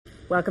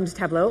Welcome to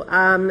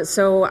Tableau.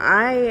 So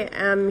I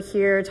am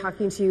here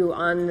talking to you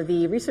on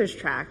the research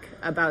track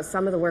about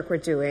some of the work we're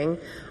doing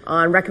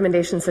on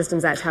recommendation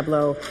systems at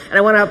Tableau. And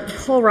I want to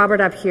pull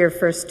Robert up here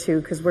first too,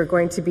 because we're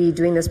going to be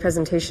doing this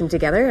presentation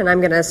together, and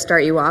I'm going to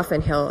start you off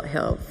and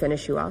he'll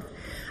finish you off.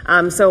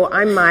 So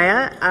I'm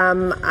Maya.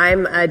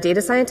 I'm a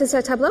data scientist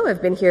at Tableau.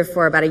 I've been here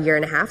for about a year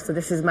and a half, so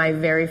this is my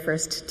very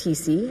first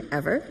TC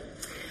ever.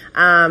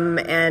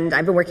 And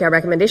I've been working on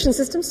recommendation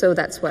systems, so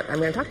that's what I'm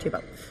going to talk to you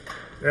about.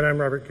 And I'm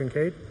Robert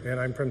Kincaid, and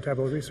I'm from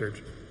Tableau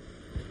Research.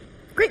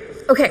 Great.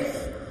 Okay.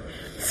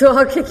 So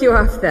I'll kick you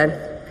off then.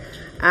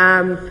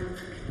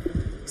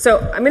 So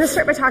I'm going to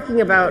start by talking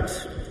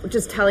about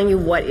just telling you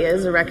what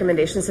is a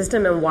recommendation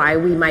system and why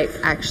we might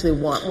actually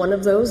want one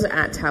of those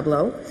at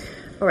Tableau.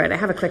 All right, I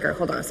have a clicker.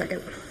 Hold on a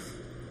second.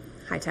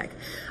 High tech.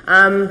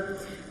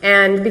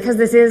 And because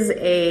this is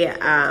a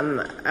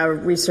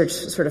research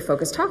sort of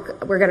focused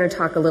talk, we're going to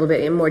talk a little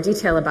bit in more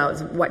detail about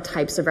what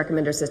types of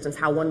recommender systems,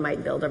 how one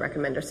might build a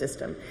recommender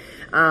system.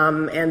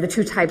 And the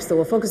two types that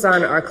we'll focus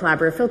on are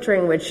collaborative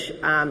filtering, which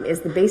is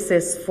the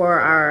basis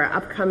for our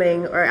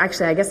upcoming, or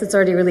actually I guess it's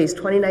already released,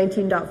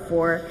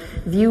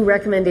 2019.4 View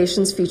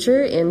Recommendations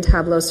feature in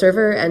Tableau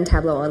Server and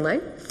Tableau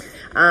Online.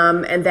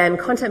 And then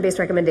content-based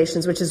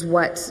recommendations, which is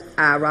what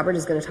Robert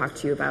is going to talk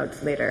to you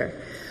about later.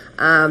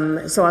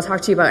 So I'll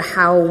talk to you about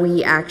how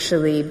we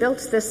actually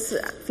built this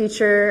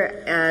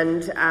feature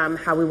and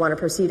how we want to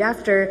proceed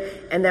after.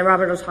 And then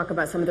Robert will talk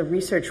about some of the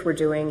research we're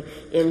doing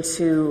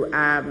into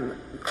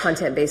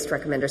content-based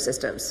recommender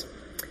systems.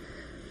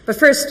 But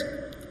first,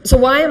 so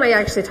why am I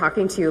actually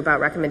talking to you about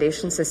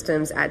recommendation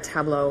systems at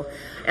Tableau?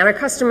 And our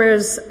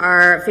customers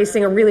are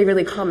facing a really,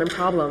 really common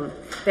problem.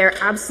 They're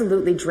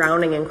absolutely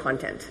drowning in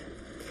content.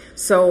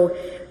 So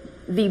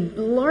the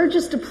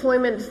largest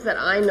deployment that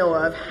I know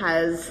of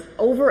has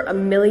over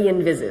 1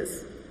 million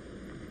vises.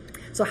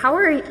 So how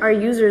are our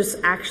users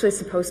actually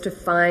supposed to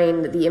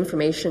find the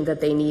information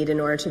that they need in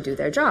order to do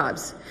their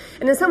jobs?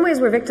 And in some ways,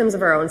 we're victims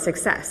of our own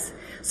success.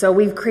 So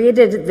we've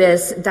created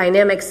this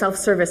dynamic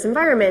self-service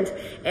environment,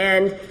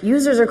 and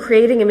users are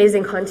creating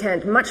amazing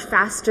content much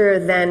faster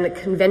than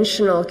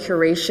conventional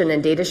curation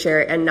and data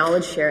share and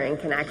knowledge sharing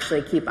can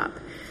actually keep up.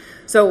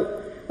 So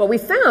what we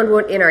found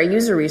in our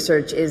user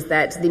research is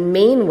that the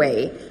main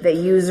way that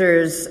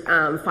users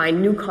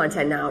find new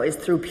content now is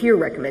through peer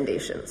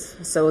recommendations.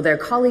 So their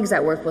colleagues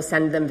at work will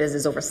send them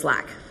vises over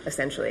Slack,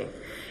 essentially.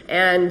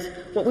 And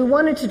what we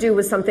wanted to do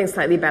was something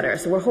slightly better.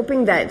 So we're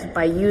hoping that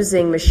by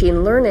using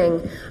machine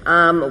learning,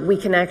 we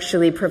can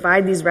actually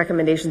provide these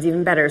recommendations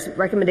even better,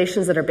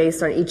 recommendations that are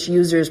based on each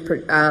user's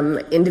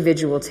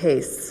individual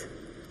tastes.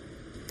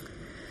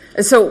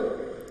 And so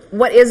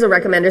what is a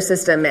recommender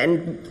system?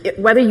 And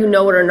whether you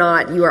know it or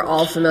not, you are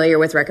all familiar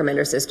with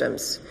recommender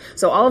systems.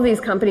 So all of these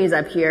companies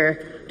up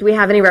here, do we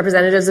have any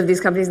representatives of these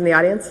companies in the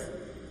audience?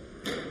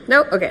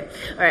 No? Okay.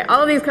 All right.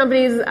 All of these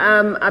companies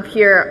up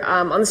here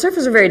on the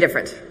surface are very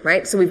different,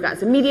 right? So we've got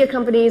some media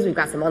companies, we've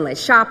got some online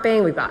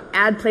shopping, we've got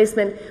ad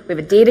placement, we have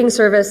a dating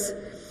service.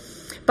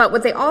 But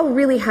what they all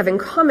really have in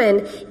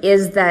common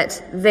is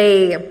that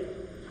they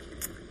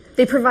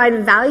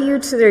provide value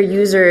to their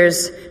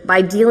users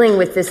by dealing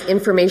with this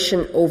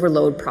information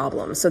overload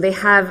problem. So they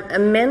have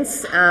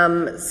immense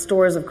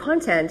stores of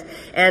content,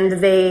 and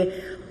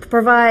they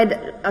provide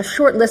a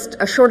shorter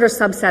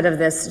subset of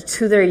this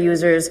to their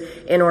users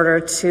in order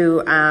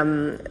to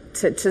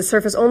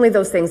surface only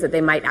those things that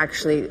they might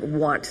actually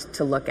want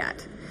to look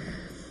at.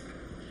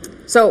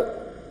 So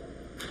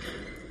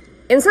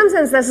in some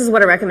sense, this is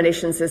what a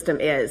recommendation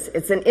system is.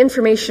 It's an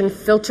information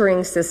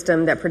filtering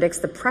system that predicts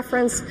the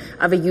preference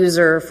of a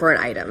user for an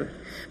item.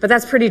 But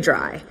that's pretty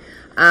dry.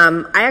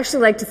 I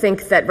actually like to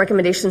think that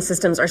recommendation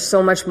systems are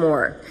so much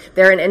more.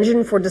 They're an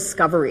engine for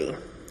discovery.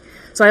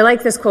 So I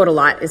like this quote a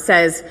lot. It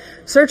says,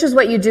 "Search is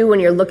what you do when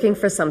you're looking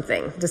for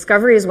something.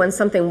 Discovery is when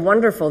something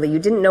wonderful that you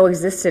didn't know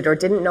existed or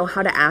didn't know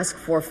how to ask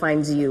for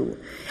finds you."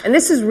 And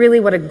this is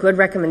really what a good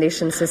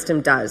recommendation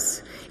system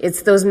does.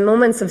 It's those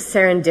moments of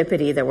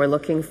serendipity that we're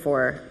looking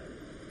for.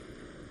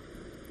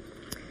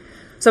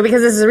 So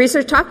because this is a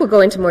research talk, we'll go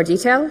into more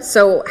detail.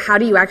 So how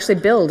do you actually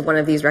build one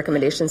of these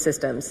recommendation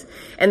systems?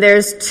 And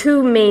there's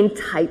two main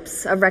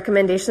types of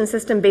recommendation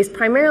system based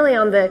primarily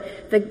on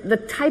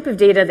the type of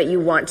data that you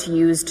want to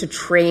use to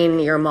train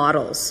your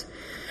models.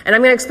 And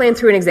I'm going to explain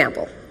through an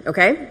example,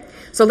 okay?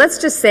 So let's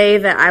just say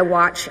that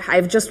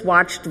I've just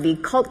watched the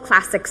cult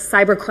classic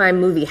cybercrime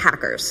movie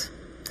Hackers.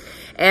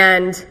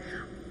 And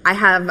I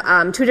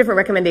have two different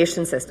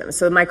recommendation systems.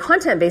 So my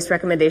content-based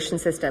recommendation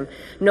system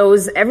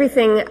knows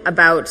everything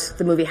about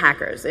the movie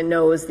Hackers. It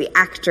knows the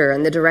actor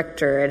and the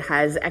director. It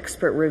has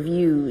expert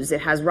reviews.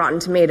 It has Rotten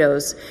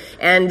Tomatoes.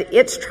 And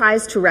it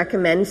tries to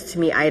recommend to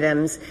me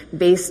items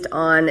based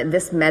on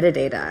this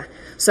metadata.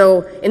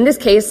 So in this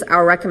case,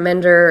 our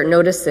recommender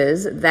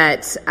notices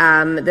that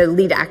the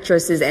lead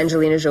actress is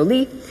Angelina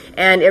Jolie,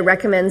 and it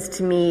recommends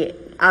to me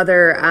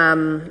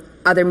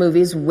other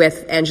movies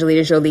with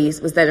Angelina Jolie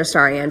that are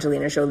starring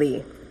Angelina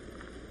Jolie.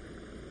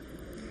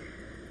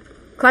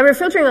 Collaborative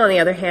filtering, on the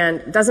other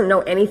hand, doesn't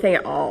know anything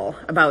at all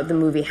about the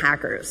movie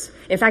Hackers.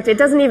 In fact, it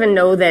doesn't even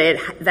know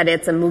that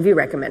it's a movie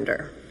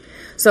recommender.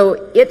 So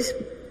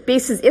it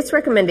bases its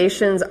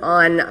recommendations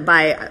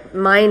by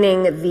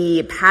mining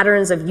the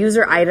patterns of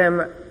user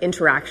item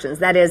interactions.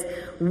 That is,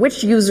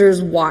 which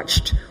users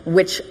watched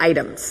which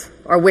items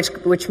or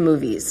which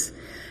movies.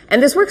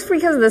 And this works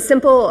because of the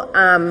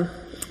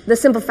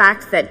simple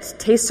fact that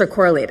tastes are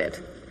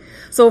correlated.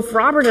 So if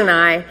Robert and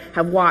I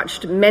have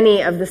watched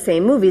many of the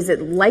same movies, it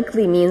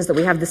likely means that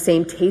we have the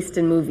same taste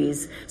in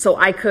movies. So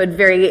I could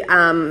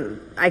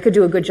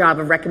do a good job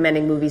of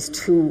recommending movies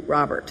to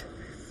Robert.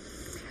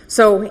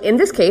 So in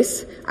this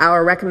case,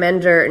 our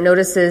recommender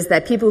notices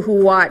that people who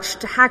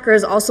watched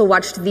Hackers also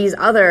watched these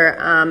other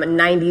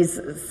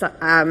 90s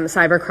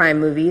cybercrime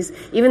movies,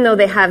 even though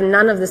they have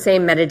none of the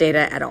same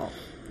metadata at all.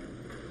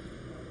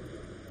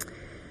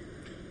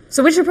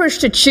 So which approach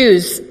to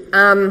choose?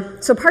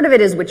 So part of it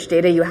is which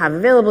data you have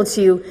available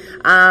to you.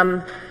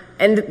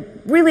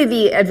 And really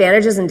the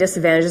advantages and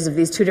disadvantages of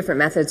these two different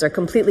methods are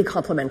completely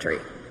complementary.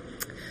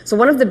 So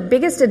one of the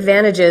biggest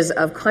advantages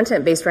of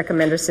content-based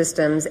recommender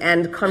systems,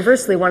 and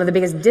conversely, one of the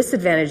biggest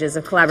disadvantages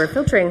of collaborative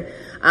filtering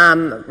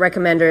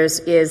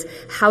recommenders is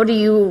how do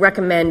you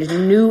recommend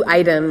new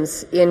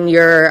items in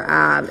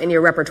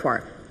your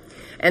repertoire?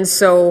 And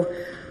so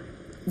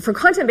for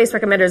content-based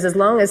recommenders, as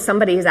long as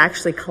somebody has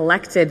actually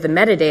collected the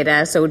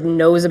metadata, so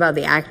knows about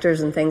the actors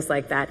and things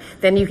like that,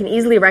 then you can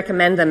easily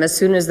recommend them as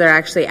soon as they're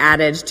actually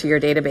added to your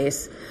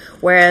database.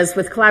 Whereas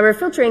with collaborative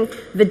filtering,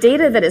 the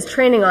data that it's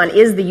training on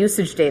is the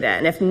usage data.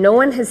 And if no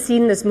one has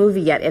seen this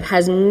movie yet, it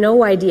has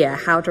no idea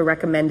how to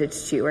recommend it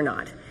to you or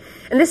not.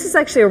 And this is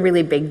actually a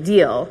really big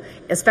deal,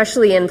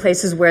 especially in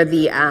places where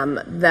the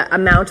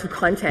amount of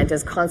content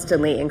is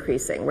constantly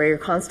increasing, where you're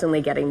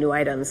constantly getting new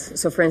items.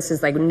 So for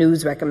instance, like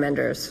news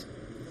recommenders.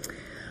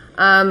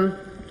 The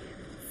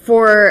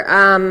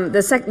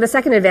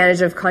second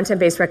advantage of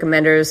content-based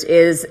recommenders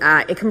is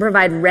it can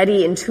provide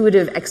ready,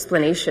 intuitive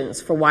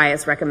explanations for why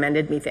it's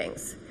recommended me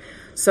things.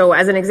 So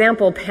as an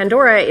example,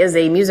 Pandora is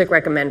a music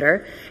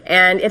recommender,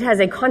 and it has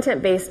a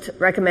content-based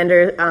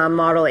recommender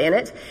model in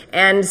it.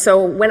 And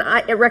so when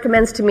it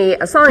recommends to me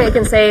a song, it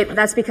can say,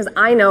 that's because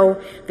I know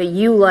that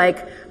you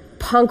like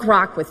punk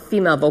rock with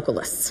female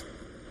vocalists.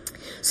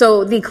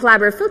 So the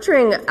collaborative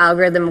filtering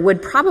algorithm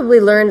would probably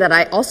learn that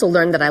I also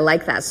learned that I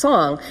like that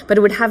song, but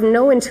it would have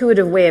no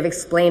intuitive way of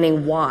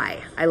explaining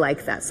why I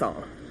like that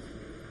song.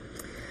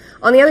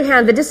 On the other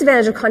hand, the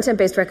disadvantage of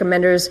content-based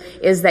recommenders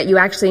is that you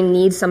actually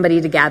need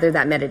somebody to gather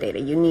that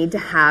metadata. You need to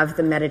have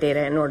the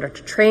metadata in order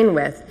to train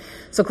with.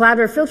 So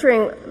collaborative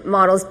filtering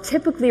models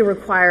typically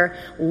require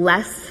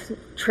less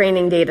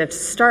training data to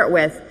start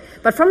with,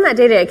 but from that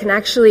data, it can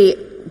actually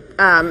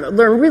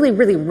learn really,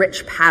 really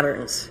rich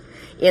patterns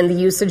in the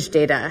usage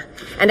data.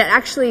 And it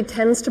actually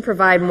tends to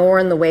provide more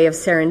in the way of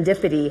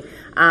serendipity.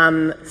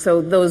 So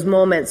those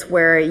moments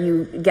where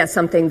you get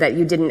something that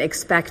you didn't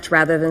expect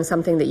rather than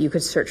something that you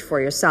could search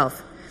for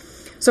yourself.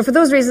 So for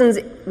those reasons,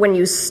 when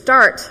you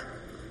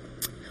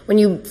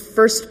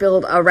first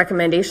build a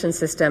recommendation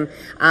system,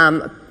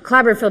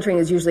 collaborative filtering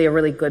is usually a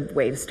really good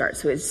way to start.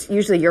 So it's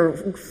usually your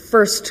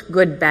first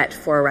good bet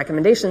for a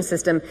recommendation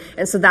system.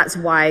 And so that's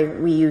why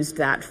we used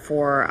that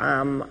for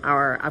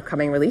our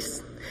upcoming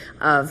release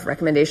of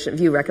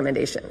view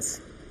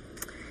recommendations.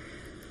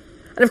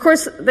 And of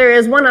course, there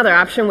is one other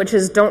option, which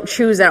is don't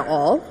choose at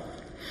all.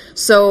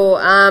 So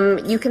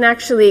you can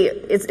actually,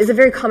 it's a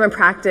very common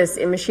practice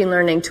in machine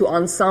learning to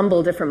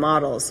ensemble different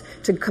models,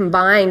 to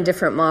combine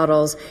different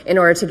models in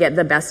order to get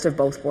the best of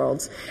both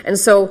worlds. And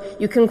so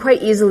you can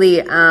quite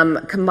easily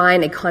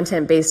combine a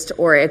content-based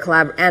or a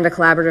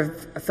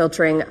collaborative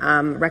filtering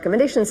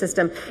recommendation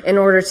system in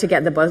order to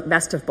get the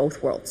best of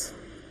both worlds.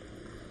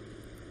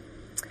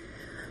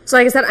 So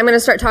like I said, I'm going to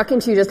start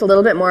talking to you just a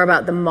little bit more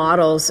about the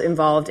models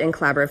involved in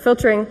collaborative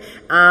filtering,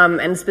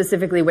 and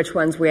specifically which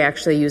ones we're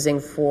actually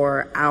using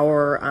for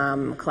our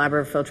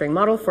collaborative filtering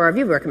model for our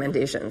view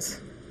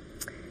recommendations.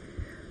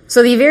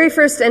 So the very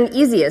first and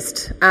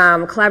easiest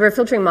collaborative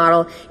filtering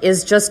model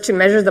is just to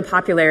measure the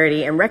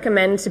popularity and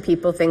recommend to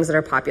people things that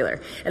are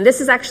popular. And this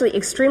is actually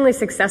extremely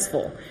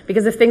successful,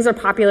 because if things are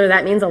popular,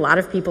 that means a lot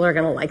of people are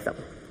going to like them.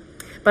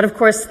 But of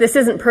course, this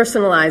isn't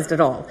personalized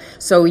at all.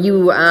 So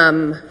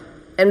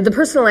and the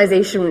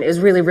personalization is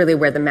really, really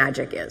where the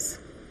magic is.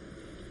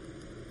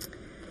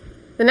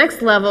 The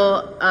next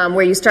level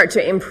where you start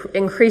to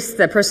increase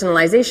the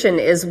personalization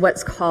is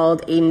what's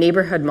called a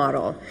neighborhood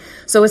model.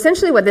 So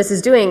essentially what this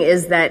is doing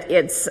is that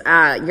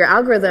your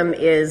algorithm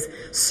is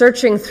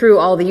searching through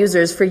all the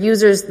users for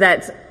users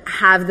that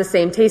have the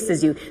same taste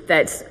as you,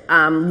 that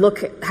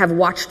have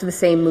watched the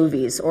same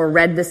movies or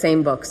read the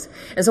same books.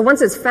 And so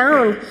once it's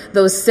found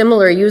those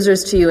similar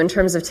users to you in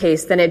terms of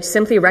taste, then it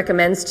simply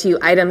recommends to you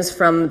items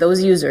from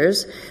those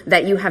users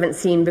that you haven't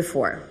seen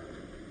before.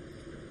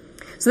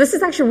 So this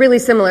is actually really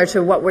similar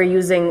to what we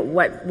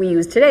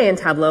use today in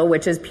Tableau,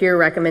 which is peer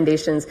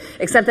recommendations,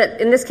 except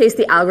that in this case,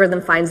 the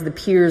algorithm finds the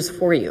peers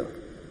for you.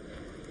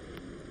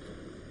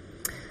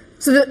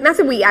 So the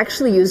method we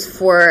actually use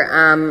for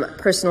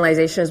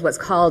personalization is what's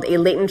called a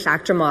latent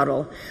factor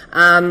model.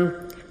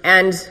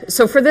 And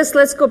so for this,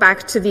 let's go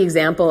back to the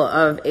example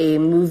of a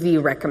movie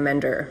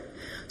recommender.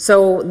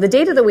 So the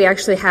data that we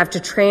actually have to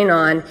train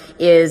on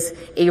is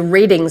a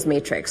ratings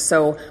matrix.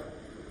 So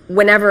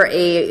whenever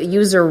a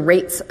user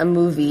rates a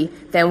movie,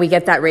 then we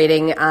get that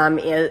rating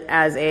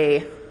as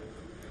an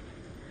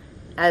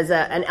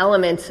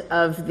element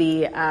of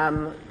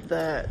the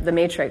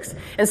matrix.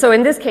 And so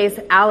in this case,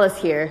 Alice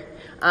here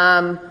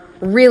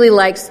really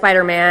liked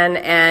Spider-Man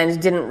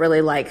and didn't really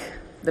like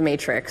the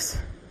Matrix.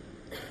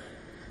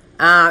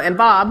 And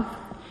Bob,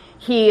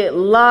 he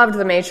loved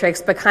the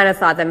Matrix but kind of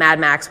thought that Mad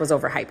Max was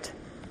overhyped.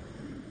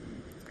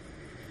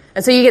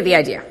 And so you get the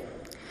idea.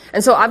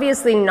 And so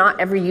obviously not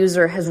every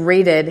user has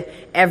rated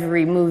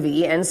every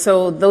movie, and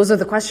so those are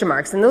the question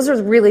marks, and those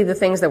are really the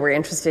things that we're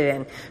interested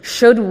in.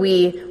 Should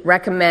we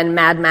recommend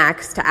Mad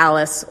Max to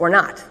Alice or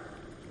not?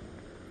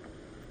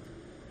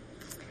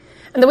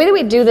 And the way that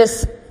we do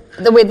this,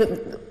 the way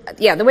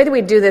that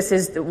we do this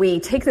is that we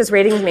take this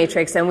ratings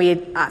matrix and we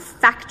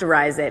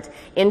factorize it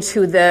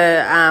into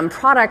the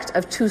product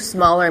of two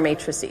smaller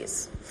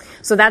matrices.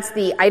 So that's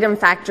the item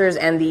factors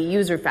and the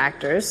user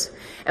factors.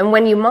 And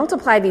when you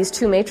multiply these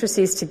two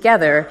matrices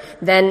together,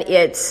 then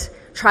it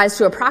tries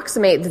to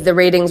approximate the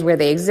ratings where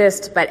they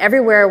exist, but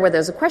everywhere where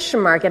there's a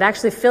question mark, it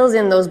actually fills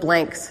in those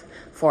blanks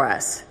for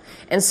us.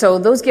 And so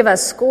those give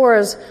us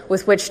scores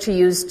with which to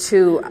use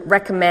to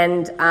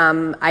recommend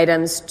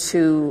items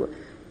to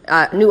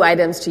new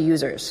items to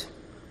users.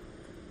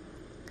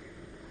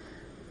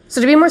 So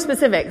to be more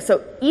specific,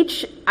 so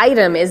each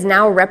item is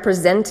now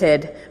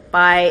represented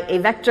by a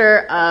vector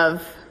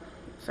of,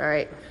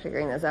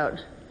 figuring this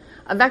out,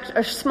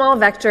 a small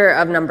vector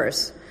of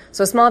numbers.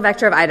 So a small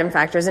vector of item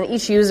factors, and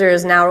each user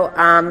is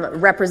now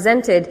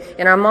represented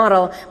in our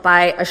model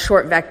by a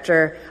short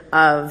vector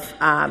of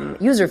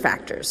user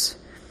factors.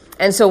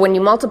 And so when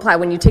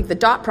you take the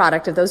dot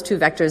product of those two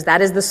vectors,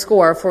 that is the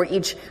score for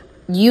each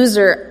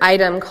user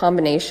item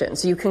combination.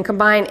 So you can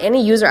combine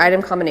any user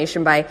item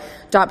combination by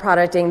dot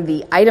producting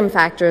the item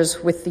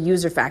factors with the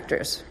user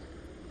factors.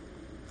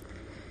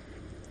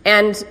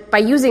 And by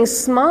using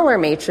smaller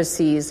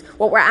matrices,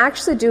 what we're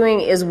actually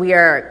doing is we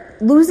are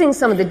losing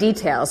some of the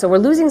detail. So we're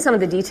losing some of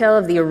the detail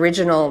of the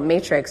original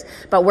matrix,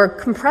 but we're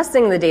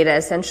compressing the data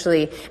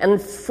essentially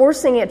and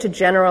forcing it to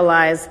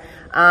generalize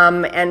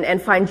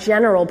and find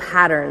general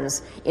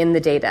patterns in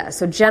the data.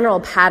 So general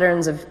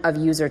patterns of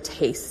user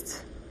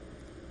tastes.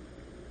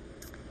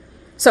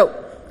 So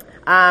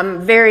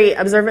very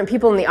observant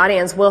people in the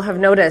audience will have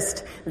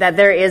noticed that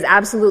there is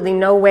absolutely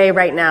no way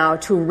right now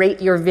to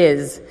rate your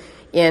viz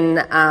in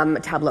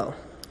Tableau.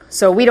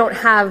 So we don't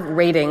have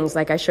ratings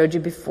like I showed you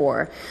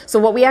before. So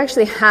what we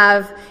actually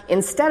have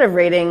instead of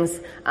ratings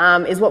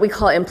is what we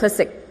call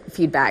implicit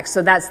feedback.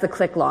 So that's the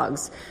click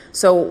logs.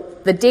 So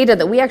the data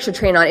that we actually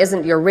train on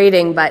isn't your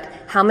rating, but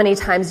how many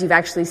times you've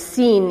actually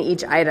seen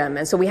each item.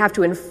 And so we have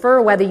to infer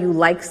whether you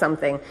like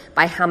something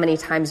by how many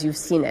times you've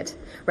seen it,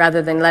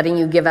 rather than letting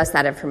you give us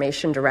that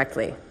information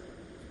directly.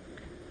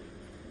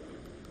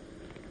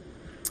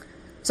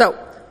 So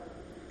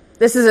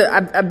this is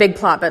a big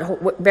plot,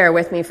 but bear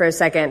with me for a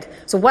second.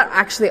 So what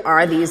actually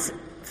are these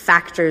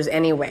factors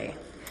anyway?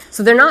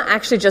 So they're not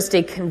actually just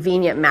a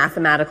convenient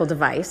mathematical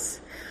device.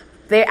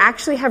 They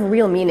actually have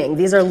real meaning.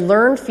 These are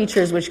learned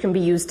features which can be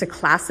used to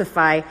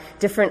classify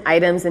different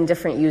items and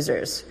different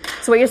users.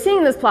 So what you're seeing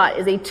in this plot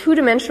is a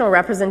two-dimensional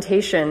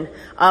representation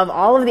of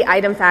all of the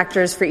item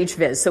factors for each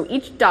viz. So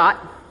each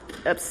dot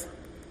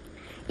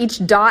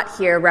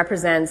here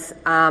represents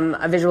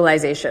a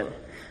visualization,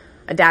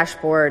 a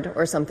dashboard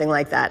or something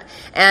like that.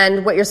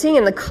 And what you're seeing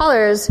in the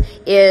colors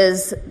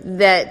is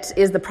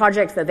the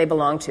project that they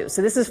belong to.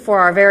 So this is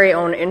for our very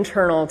own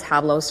internal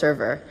Tableau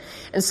server.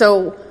 And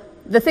so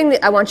the thing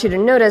that I want you to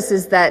notice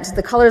is that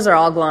the colors are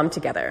all glommed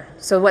together.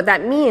 So what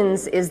that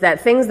means is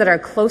that things that are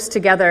close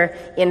together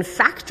in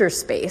factor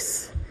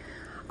space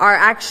are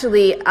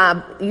actually,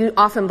 you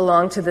often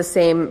belong to the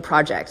same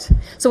project.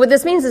 So what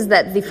this means is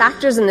that the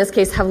factors in this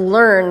case have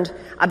learned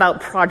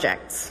about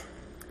projects.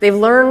 They've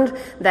learned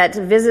that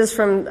vizzes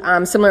from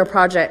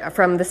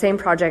from the same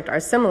project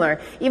are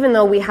similar, even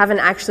though we haven't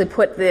actually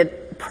put the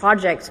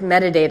project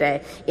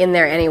metadata in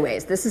there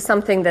anyways. This is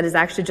something that is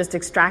actually just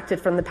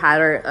extracted from the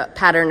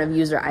pattern of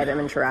user item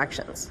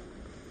interactions.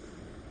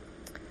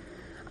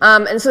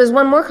 And so there's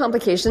one more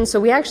complication. So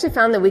we actually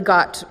found that we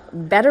got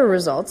better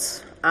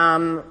results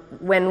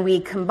when we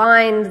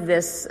combined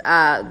this,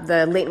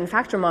 the latent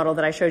factor model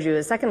that I showed you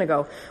a second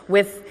ago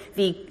with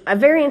a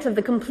variant of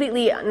the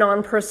completely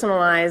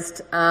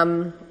non-personalized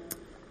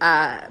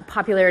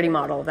popularity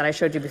model that I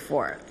showed you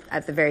before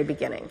at the very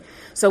beginning.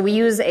 So we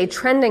use a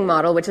trending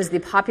model, which is the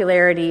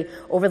popularity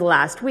over the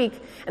last week.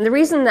 And the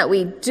reason that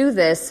we do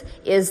this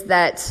is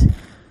that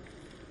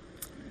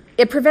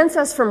it prevents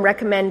us from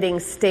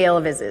recommending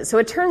stale vizzes. So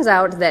it turns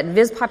out that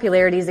viz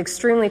popularity is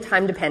extremely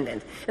time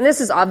dependent. And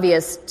this is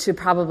obvious to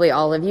probably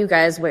all of you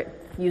guys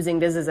using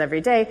vizzes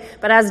every day,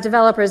 but as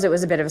developers it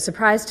was a bit of a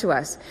surprise to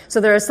us. So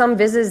there are some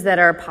vizzes that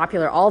are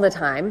popular all the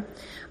time,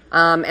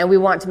 And we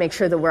want to make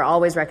sure that we're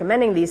always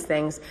recommending these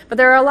things. But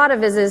there are a lot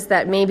of vises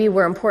that maybe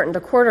were important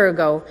a quarter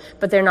ago,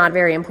 but they're not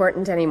very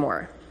important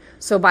anymore.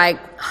 So by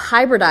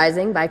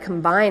hybridizing, by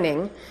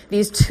combining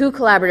these two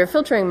collaborative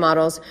filtering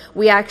models,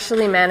 we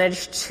actually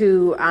managed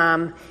to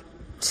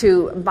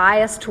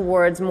bias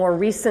towards more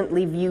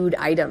recently viewed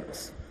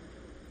items.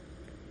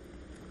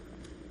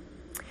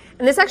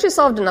 And this actually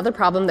solved another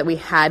problem that we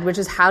had, which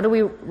is how do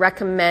we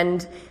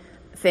recommend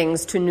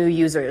things to new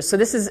users. So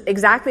this is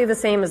exactly the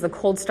same as the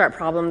cold start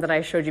problem that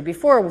I showed you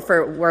before,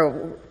 where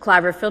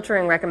collaborative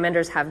filtering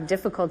recommenders have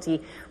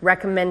difficulty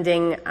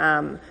recommending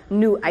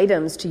new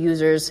items to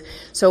users.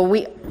 So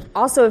we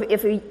also,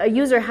 if a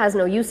user has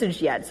no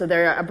usage yet, so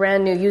they're a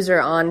brand new user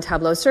on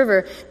Tableau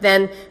server,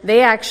 then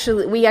we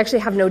actually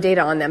have no data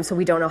on them, so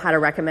we don't know how to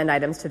recommend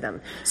items to them.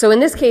 So in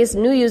this case,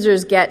 new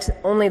users get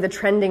only the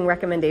trending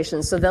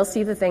recommendations, so they'll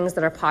see the things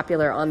that are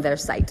popular on their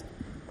site.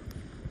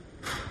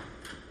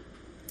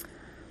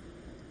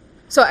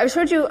 So I've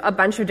showed you a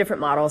bunch of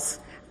different models,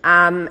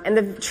 and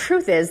the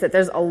truth is that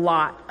there's a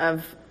lot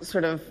of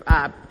sort of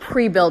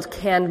pre-built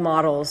canned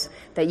models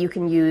that you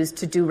can use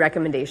to do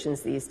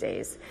recommendations these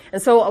days.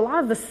 And so a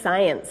lot of the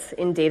science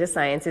in data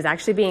science is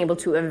actually being able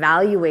to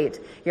evaluate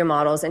your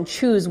models and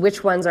choose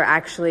which ones are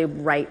actually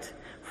right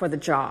for the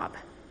job.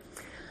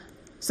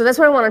 So that's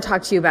what I want to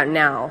talk to you about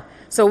now.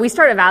 So we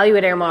start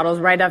evaluating our models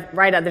right at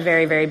the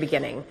very, very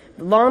beginning.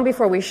 Long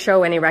before we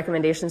show any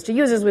recommendations to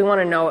users, we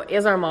want to know,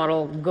 is our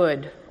model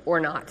good or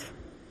not?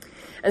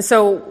 And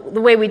so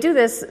the way we do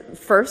this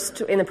first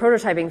in the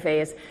prototyping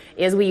phase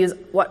is we use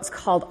what's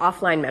called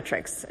offline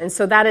metrics. And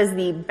so that is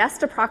the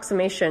best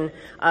approximation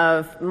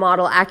of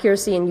model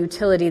accuracy and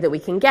utility that we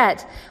can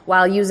get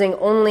while using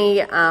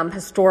only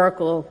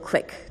historical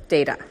click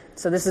data.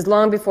 So this is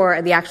long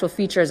before the actual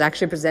feature is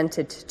actually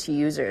presented to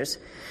users.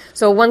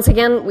 So once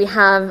again, we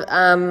have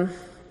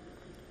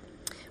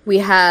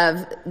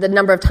the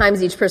number of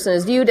times each person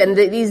is viewed, and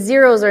these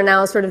zeros are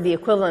now sort of the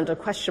equivalent of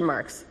question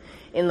marks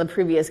in the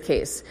previous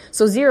case.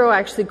 So 0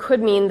 actually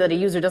could mean that a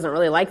user doesn't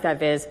really like that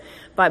viz,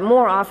 but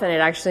more often it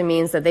actually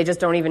means that they just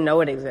don't even know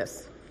it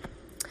exists.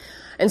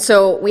 And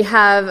so we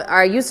have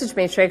our usage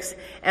matrix,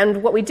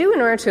 and what we do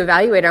in order to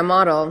evaluate our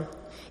model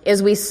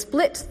is we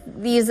split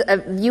these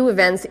view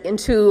events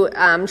into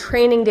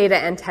training data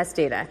and test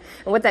data.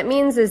 And what that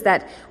means is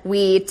that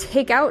we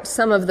take out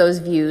some of those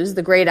views,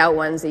 the grayed out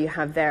ones that you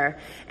have there,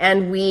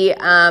 and we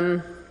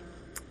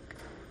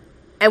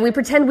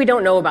pretend we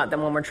don't know about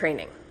them when we're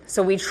training.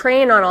 So we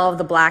train on all of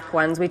the black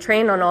ones, we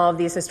train on all of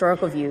these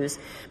historical views,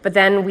 but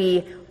then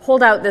we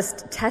hold out this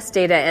test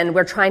data and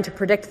we're trying to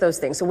predict those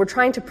things. So we're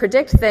trying to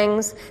predict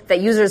things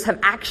that users have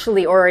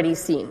actually already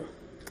seen.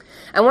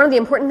 And one of the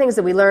important things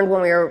that we learned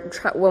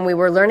when we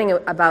were learning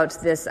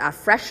about this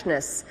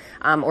freshness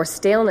or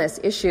staleness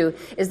issue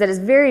is that it's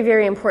very,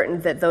 very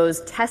important that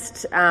those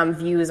test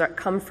views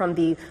come from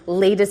the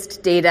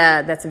latest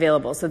data that's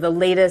available. So the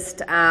latest,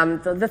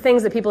 the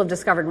things that people have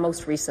discovered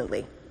most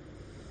recently.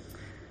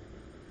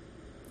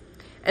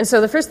 And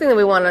so the first thing that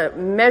we want to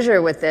measure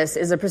with this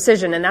is a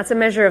precision, and that's a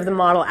measure of the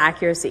model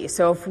accuracy.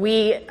 So if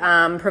we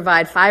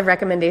provide 5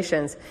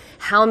 recommendations,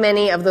 how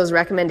many of those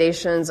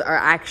recommendations are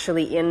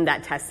actually in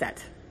that test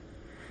set?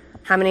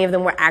 How many of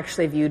them were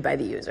actually viewed by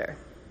the user?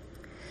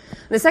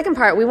 The second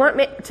part, we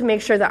want to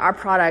make sure that our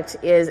product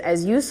is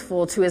as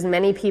useful to as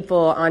many people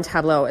on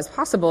Tableau as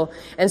possible.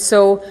 And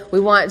so we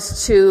want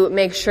to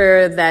make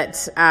sure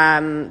that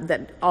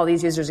that all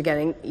these users are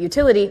getting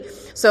utility.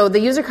 So the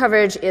user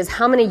coverage is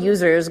how many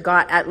users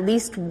got at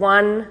least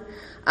one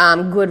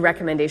good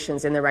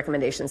recommendations in their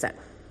recommendation set.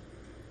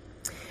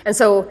 And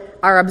so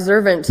our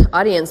observant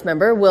audience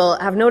member will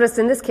have noticed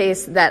in this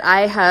case that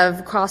I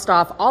have crossed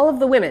off all of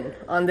the women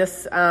on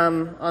this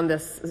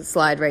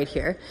slide right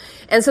here.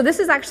 And so this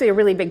is actually a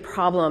really big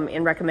problem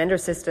in recommender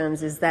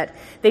systems, is that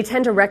they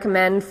tend to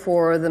recommend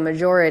for the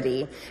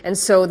majority. And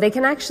so they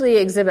can actually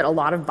exhibit a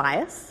lot of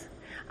bias.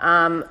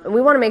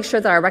 We want to make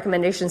sure that our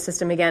recommendation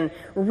system, again,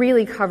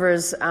 really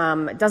covers,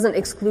 doesn't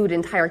exclude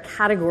entire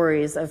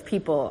categories of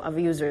people, of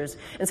users.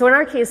 And so in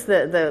our case,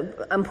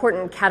 the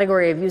important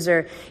category of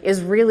user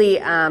is really,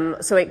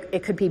 so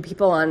it could be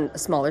people on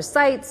smaller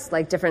sites,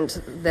 like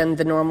different than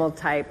the normal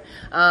type.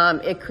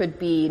 It could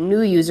be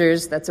new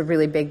users. That's a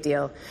really big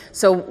deal.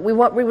 So we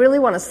really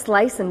want to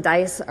slice and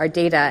dice our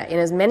data in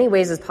as many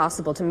ways as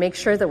possible to make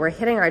sure that we're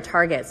hitting our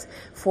targets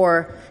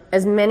for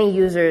as many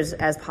users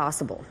as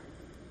possible.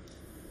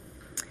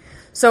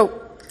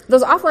 So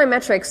those offline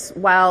metrics,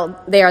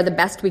 while they are the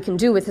best we can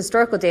do with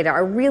historical data,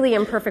 are really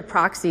imperfect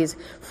proxies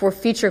for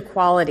feature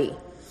quality.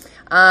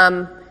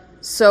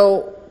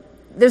 So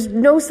there's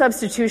no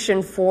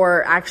substitution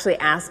for actually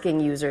asking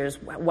users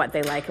what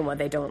they like and what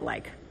they don't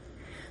like.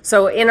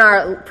 So in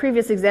our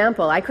previous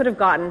example, I could have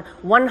gotten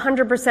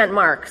 100%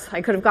 marks.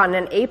 I could have gotten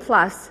an A+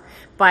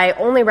 by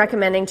only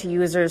recommending to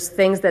users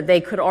things that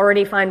they could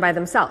already find by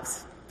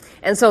themselves.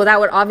 And so that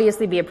would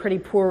obviously be a pretty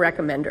poor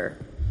recommender.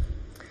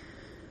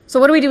 So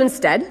what do we do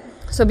instead?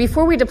 So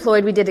before we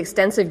deployed, we did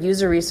extensive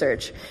user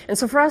research. And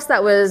so for us,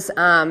 that was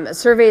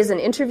surveys and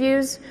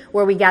interviews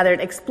where we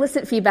gathered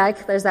explicit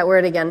feedback, there's that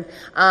word again,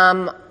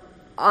 on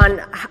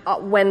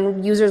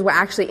when users were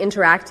actually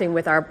interacting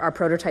with our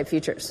prototype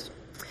features.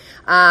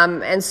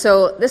 And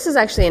so this is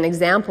actually an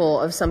example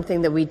of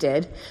something that we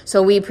did.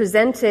 So we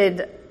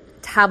presented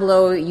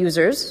Tableau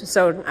users.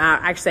 So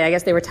actually, I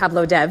guess they were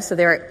Tableau devs. So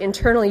they were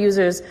internal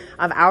users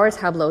of our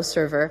Tableau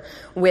server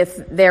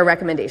with their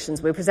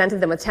recommendations. We presented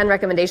them with 10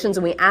 recommendations,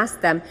 and we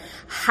asked them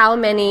how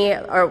many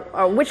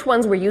or which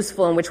ones were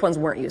useful and which ones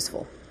weren't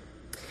useful.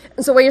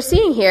 And so what you're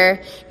seeing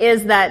here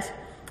is that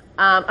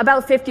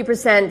about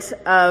 50%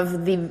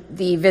 of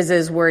the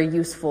vizzes were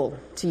useful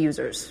to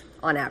users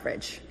on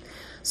average.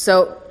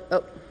 So,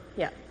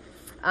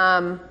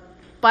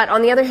 but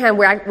on the other hand,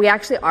 we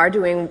actually are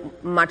doing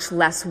much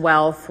less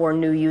well for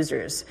new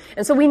users.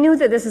 And so we knew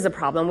that this is a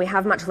problem. We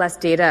have much less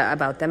data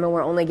about them, and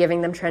we're only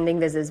giving them trending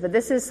vizzes. But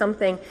this is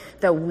something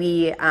that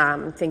we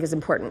think is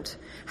important.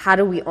 How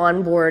do we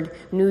onboard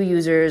new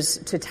users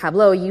to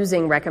Tableau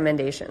using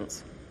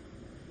recommendations?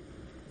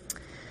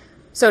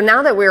 So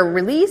now that we're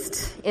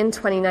released in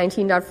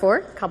 2019.4,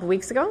 a couple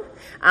weeks ago,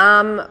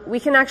 we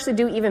can actually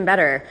do even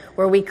better,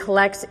 where we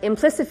collect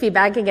implicit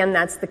feedback, again,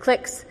 that's the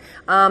clicks,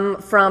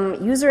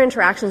 from user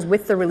interactions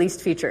with the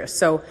released features.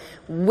 So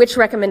which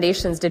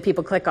recommendations did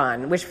people click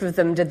on? Which of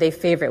them did they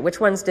favorite? Which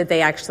ones did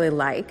they actually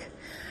like?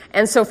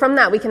 And so from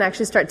that, we can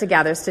actually start to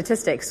gather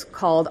statistics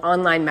called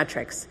online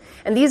metrics.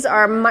 And these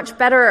are much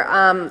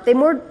better, they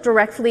more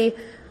directly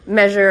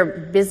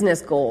measure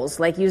business goals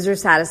like user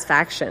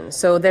satisfaction.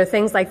 So there are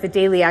things like the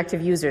daily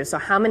active users. So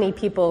how many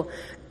people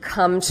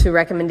come to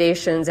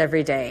recommendations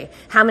every day?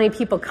 How many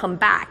people come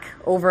back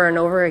over and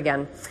over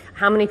again?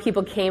 How many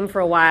people came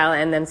for a while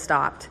and then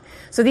stopped?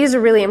 So these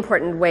are really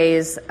important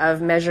ways of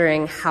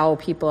measuring how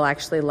people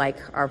actually like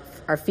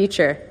our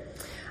feature.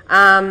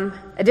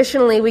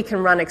 Additionally, we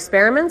can run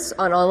experiments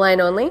on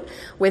online only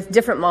with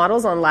different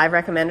models on live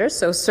recommenders.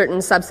 So certain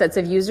subsets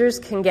of users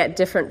can get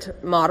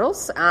different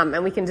models,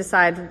 and we can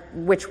decide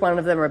which one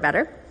of them are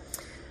better.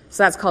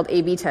 So that's called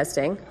A/B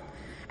testing.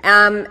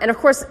 And of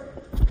course,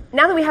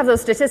 now that we have those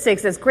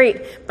statistics, that's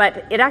great,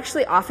 but it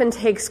actually often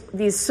takes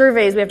these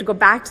surveys. We have to go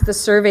back to the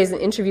surveys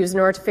and interviews in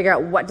order to figure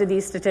out what do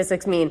these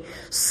statistics mean.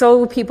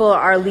 So people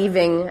are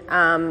leaving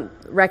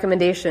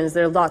recommendations.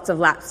 There are lots of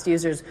lapsed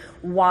users.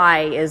 Why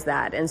is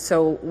that? And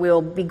so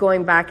we'll be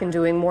going back and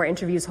doing more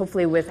interviews,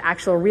 hopefully with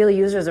actual real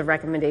users of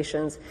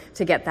recommendations,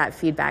 to get that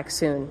feedback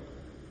soon.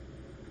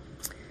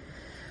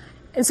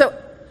 And so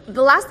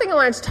the last thing I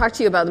wanted to talk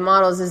to you about the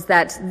models is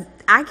that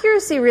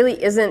accuracy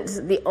really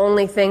isn't the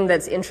only thing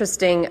that's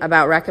interesting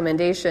about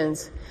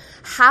recommendations.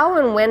 How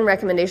and when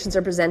recommendations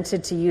are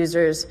presented to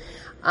users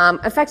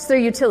affects their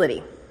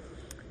utility.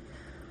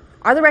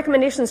 Are the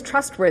recommendations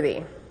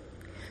trustworthy?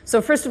 So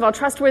first of all,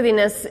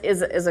 trustworthiness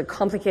is a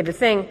complicated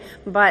thing,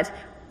 but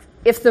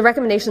if the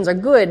recommendations are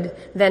good,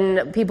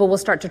 then people will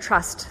start to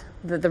trust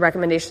that the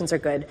recommendations are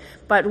good.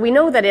 But we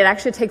know that it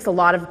actually takes a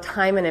lot of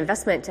time and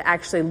investment to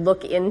actually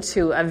look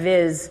into a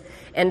viz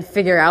and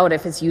figure out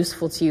if it's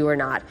useful to you or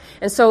not.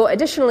 And so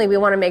additionally, we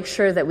want to make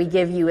sure that we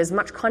give you as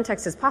much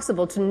context as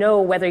possible to know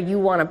whether you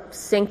want to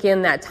sink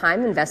in that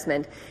time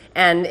investment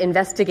and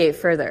investigate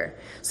further.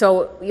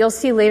 So you'll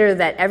see later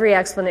that every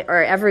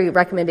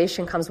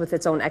recommendation comes with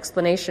its own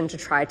explanation to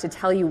try to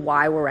tell you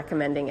why we're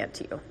recommending it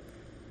to you.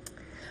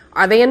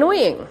 Are they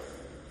annoying?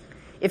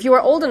 If you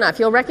are old enough,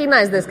 you'll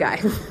recognize this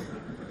guy.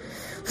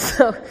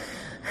 So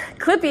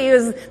Clippy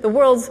is the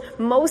world's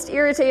most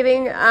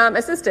irritating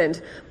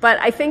assistant, but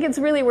I think it's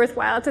really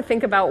worthwhile to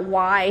think about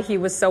why he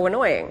was so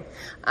annoying.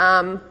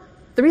 The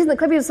reason that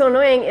Clippy was so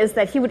annoying is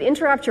that he would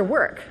interrupt your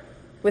work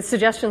with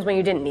suggestions when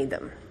you didn't need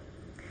them.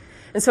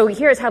 And so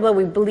here at Tableau,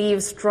 we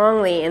believe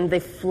strongly in the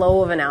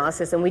flow of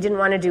analysis, and we didn't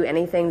want to do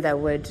anything that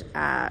would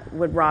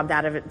rob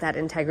that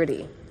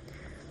integrity.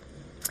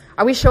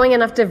 Are we showing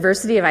enough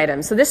diversity of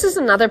items? So this is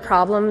another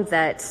problem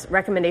that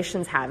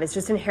recommendations have. It's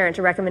just inherent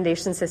to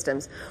recommendation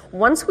systems.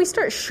 Once we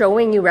start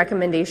showing you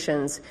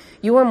recommendations,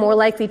 you are more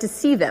likely to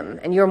see them,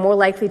 and you're more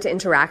likely to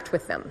interact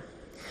with them.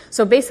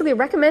 So basically,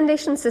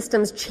 recommendation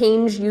systems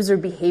change user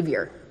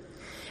behavior.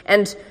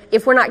 And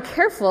if we're not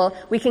careful,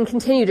 we can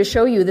continue to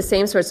show you the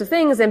same sorts of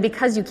things, and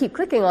because you keep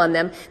clicking on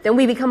them, then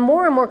we become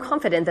more and more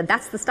confident that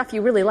that's the stuff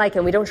you really like,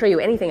 and we don't show you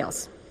anything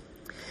else.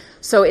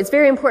 So it's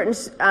very important,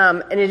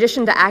 in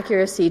addition to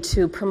accuracy,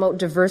 to promote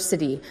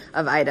diversity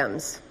of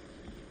items.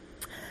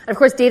 And of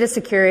course, data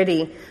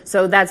security.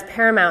 So that's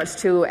paramount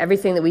to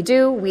everything that we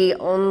do. We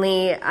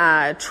only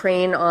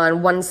train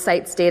on one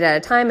site's data at a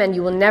time, and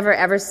you will never,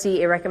 ever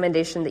see a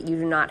recommendation that you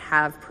do not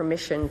have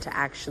permission to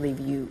actually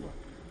view.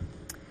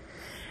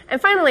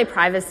 And finally,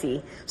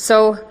 privacy.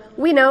 So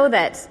we know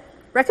that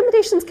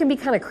recommendations can be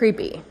kind of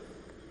creepy.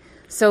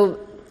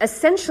 So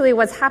essentially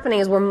what's happening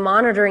is we're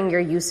monitoring your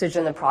usage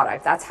in the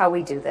product. That's how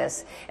we do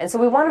this. And so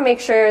we want to make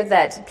sure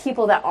that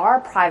people that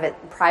are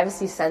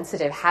privacy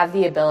sensitive have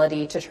the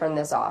ability to turn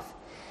this off.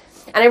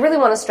 And I really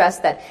want to stress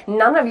that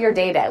none of your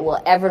data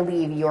will ever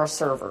leave your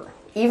server.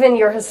 even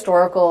your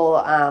historical,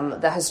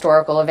 the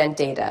historical event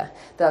data,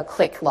 the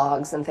click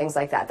logs and things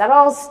like that. That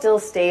all still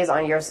stays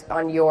on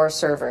your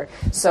server.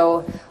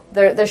 So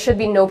there should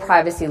be no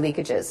privacy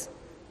leakages.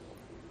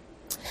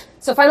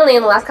 So finally,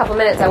 in the last couple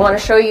minutes, I want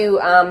to show you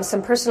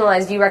some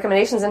personalized view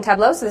recommendations in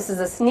Tableau. So this is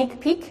a sneak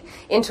peek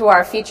into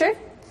our feature.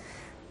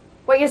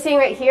 What you're seeing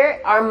right here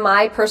are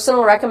my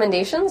personal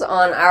recommendations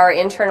on our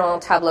internal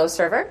Tableau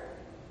server.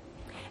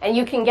 And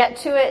you can get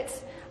to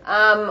it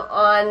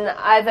on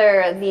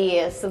either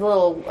the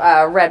little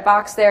red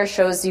box there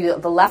shows you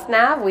the left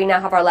nav. We now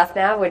have our left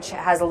nav, which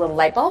has a little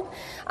light bulb.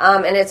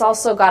 And it's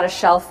also got a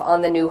shelf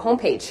on the new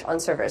homepage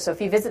on server. So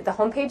if you visit the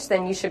homepage,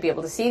 then you should be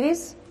able to see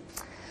these.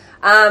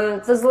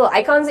 Those little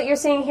icons that you're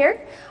seeing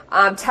here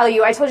I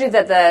told you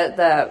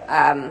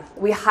that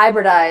we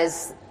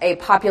hybridize a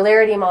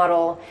popularity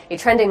model, a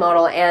trending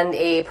model, and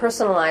a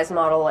personalized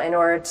model in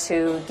order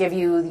to give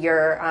you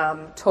your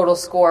total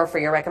score for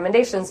your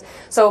recommendations.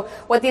 So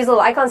what these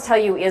little icons tell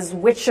you is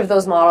which of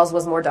those models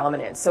was more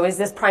dominant. So is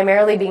this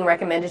primarily being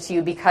recommended to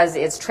you because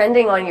it's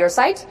trending on your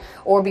site,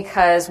 or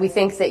because we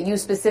think that you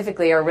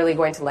specifically are really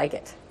going to like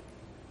it?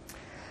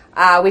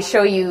 We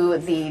show you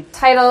the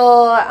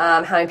title,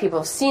 how many people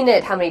have seen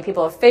it, how many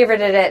people have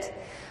favorited it.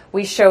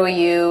 We show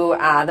you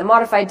the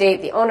modified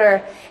date, the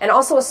owner, and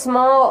also a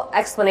small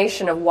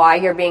explanation of why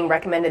you're being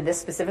recommended this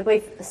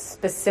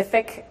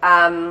specific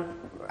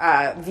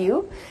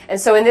view. And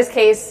so in this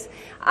case,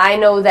 I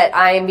know that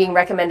I am being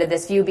recommended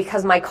this view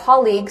because my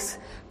colleagues,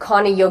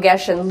 Connie,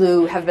 Yogesh, and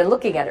Lou, have been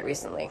looking at it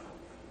recently.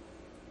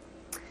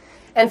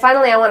 And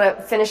finally, I want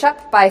to finish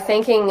up by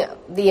thanking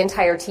the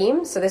entire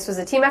team. So this was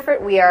a team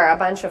effort. We are a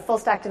bunch of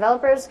full-stack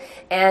developers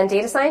and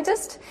data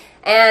scientists,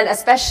 and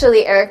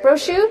especially Eric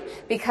Brochu,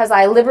 because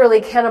I liberally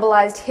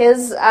cannibalized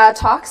his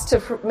talks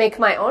to make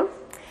my own.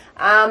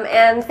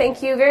 And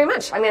thank you very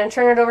much. I'm going to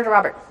turn it over to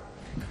Robert.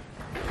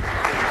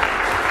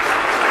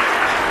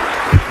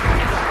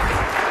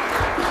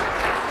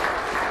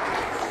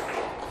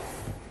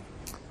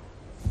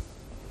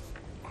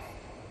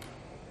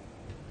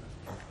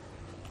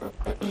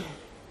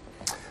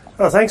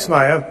 Oh, thanks,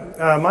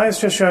 Maya. Maya's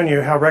just shown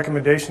you how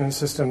recommendation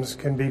systems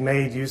can be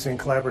made using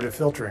collaborative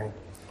filtering.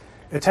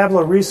 At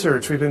Tableau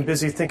Research, we've been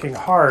busy thinking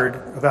hard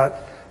about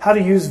how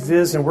to use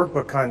Viz and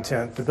workbook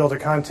content to build a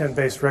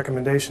content-based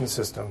recommendation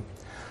system.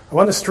 I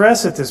want to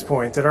stress at this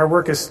point that our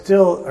work is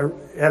still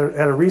at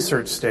a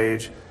research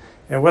stage,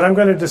 and what I'm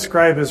going to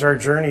describe is our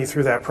journey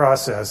through that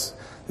process.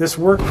 This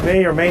work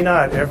may or may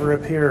not ever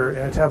appear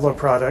in a Tableau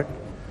product,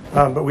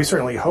 but we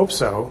certainly hope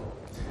so.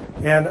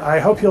 And I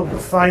hope you'll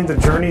find the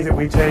journey that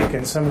we take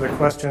and some of the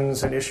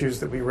questions and issues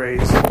that we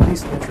raise at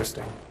least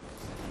interesting.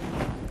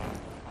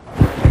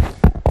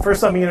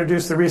 First, let me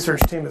introduce the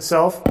research team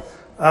itself.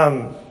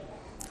 A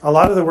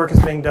lot of the work is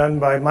being done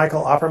by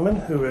Michael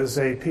Opperman, who is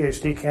a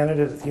PhD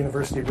candidate at the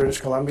University of British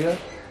Columbia.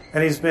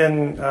 And he's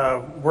been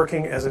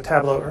working as a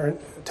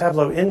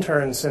Tableau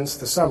intern since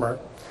the summer.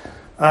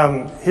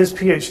 His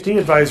PhD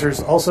advisor is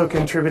also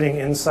contributing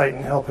insight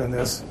and help in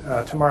this,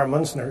 Tamara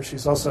Munzner.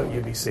 She's also at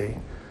UBC.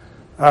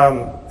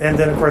 And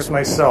then, of course,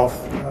 myself,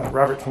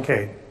 Robert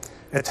Kincaid,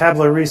 at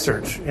Tableau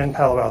Research in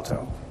Palo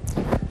Alto.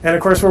 And,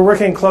 of course, we're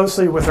working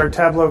closely with our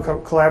Tableau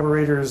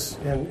collaborators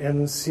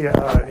in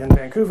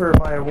Vancouver,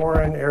 Maya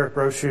Warren, Eric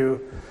Brochu,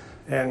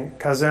 and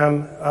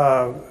Kazem.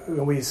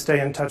 We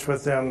stay in touch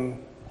with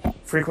them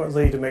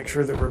frequently to make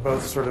sure that we're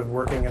both sort of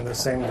working in the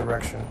same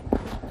direction.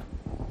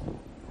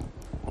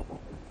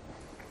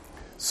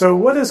 So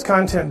what does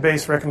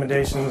content-based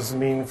recommendations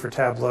mean for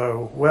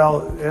Tableau?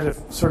 Well, at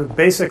a sort of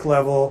basic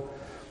level,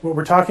 what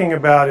we're talking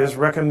about is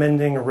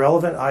recommending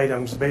relevant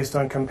items based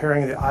on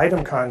comparing the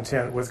item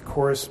content with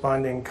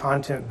corresponding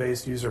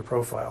content-based user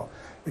profile.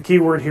 The key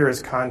word here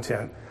is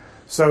content.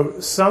 So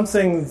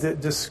something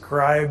that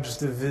describes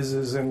the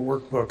vizzes and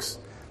workbooks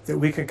that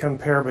we can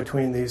compare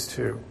between these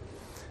two.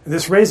 And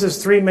this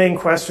raises three main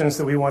questions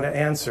that we want to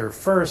answer.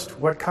 First,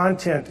 what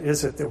content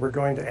is it that we're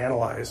going to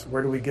analyze?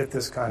 Where do we get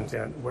this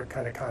content? What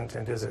kind of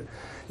content is it?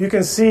 You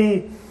can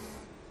see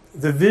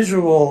the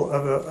visual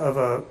of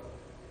a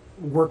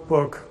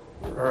workbook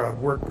or a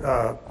work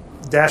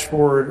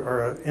dashboard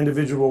or an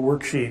individual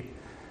worksheet,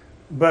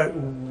 but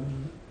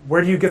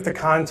where do you get the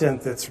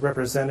content that's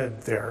represented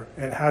there,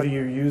 and how do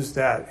you use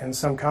that in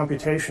some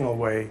computational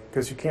way,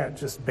 because you can't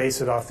just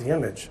base it off the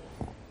image.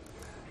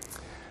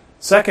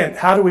 Second,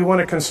 how do we want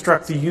to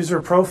construct the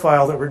user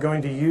profile that we're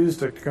going to use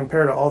to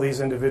compare to all these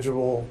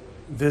individual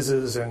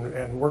vizzes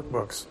and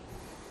workbooks?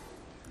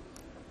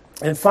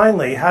 And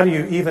finally, how do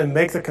you even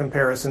make the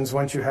comparisons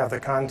once you have the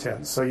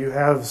content? So you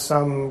have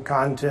some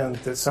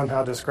content that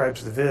somehow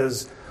describes the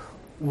viz.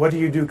 What do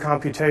you do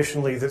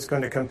computationally that's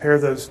going to compare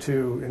those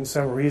two in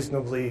some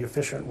reasonably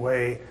efficient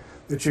way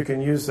that you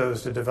can use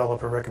those to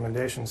develop a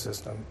recommendation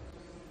system?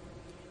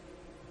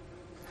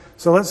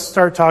 So let's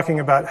start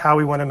talking about how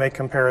we want to make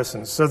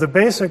comparisons. So the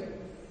basic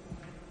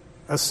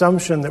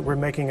assumption that we're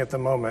making at the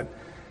moment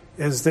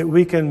is that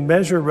we can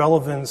measure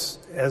relevance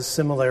as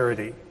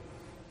similarity,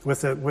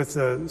 with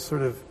a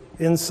sort of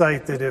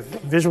insight that if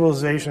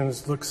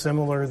visualizations look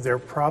similar, they're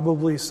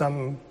probably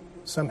some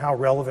somehow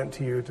relevant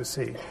to you to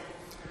see.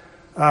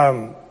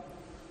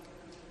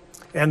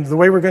 And the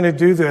way we're going to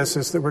do this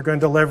is that we're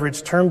going to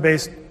leverage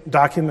term-based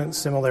document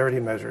similarity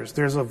measures.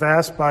 There's a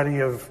vast body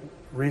of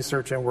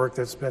research and work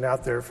that's been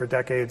out there for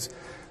decades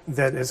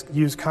that is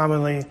used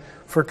commonly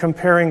for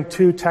comparing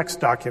two text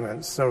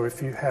documents. So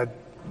if you had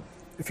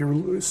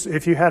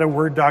a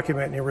Word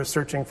document and you were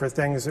searching for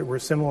things that were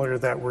similar to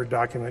that Word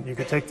document, you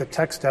could take the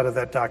text out of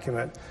that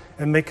document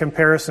and make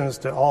comparisons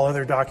to all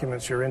other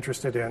documents you're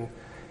interested in,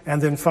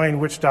 and then find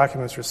which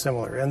documents are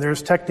similar. And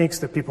there's techniques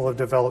that people have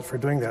developed for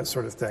doing that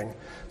sort of thing.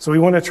 So we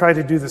want to try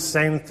to do the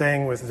same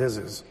thing with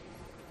vizzes.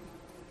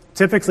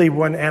 Typically,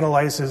 one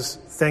analyzes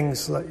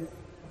things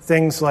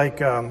like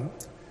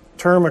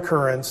term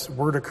occurrence,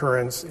 word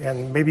occurrence,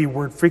 and maybe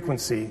word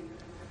frequency.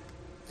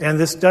 And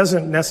this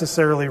doesn't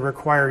necessarily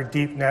require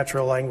deep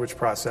natural language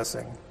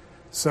processing.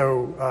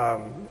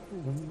 So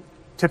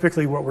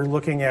typically what we're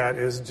looking at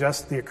is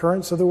just the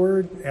occurrence of the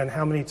word and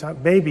how many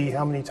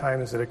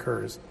times it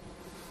occurs.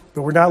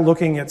 But we're not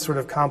looking at sort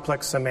of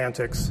complex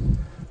semantics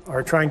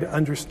or trying to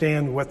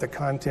understand what the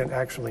content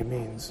actually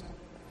means.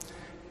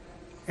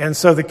 And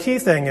so the key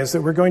thing is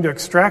that we're going to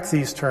extract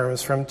these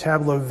terms from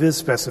Tableau Viz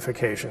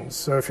specifications.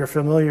 So if you're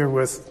familiar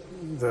with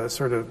the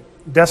sort of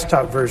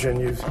desktop version,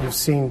 you've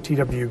seen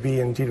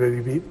TWB and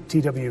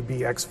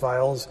TWBX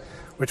files,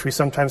 which we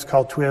sometimes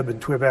call TWIB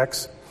and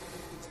TWIBX.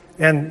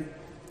 And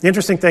the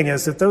interesting thing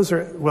is that those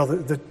are, well,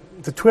 the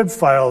TWIB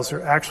files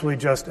are actually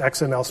just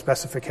XML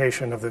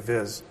specification of the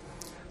Viz.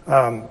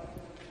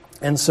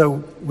 And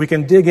so we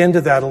can dig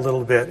into that a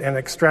little bit and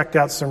extract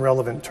out some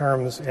relevant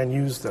terms and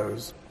use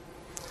those.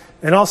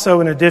 And also,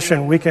 in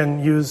addition, we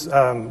can use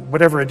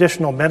whatever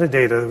additional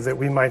metadata that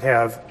we might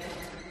have,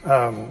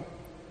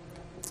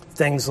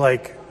 things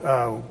like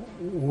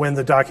when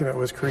the document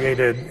was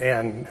created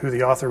and who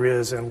the author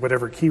is and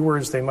whatever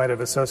keywords they might have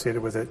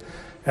associated with it.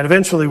 And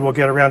eventually we'll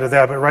get around to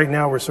that, but right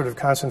now we're sort of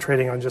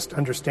concentrating on just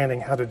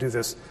understanding how to do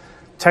this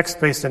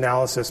text-based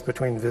analysis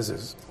between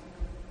vizzes.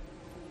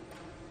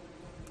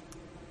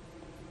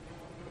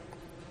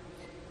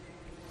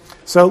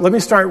 So let me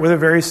start with a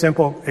very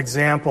simple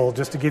example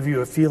just to give you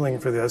a feeling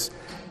for this.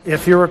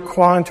 If you're a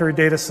quant or a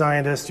data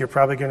scientist, you're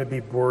probably going to be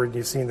bored.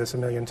 You've seen this a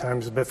million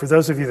times. But for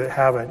those of you that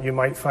haven't, you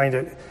might find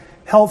it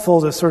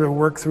helpful to sort of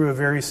work through a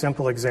very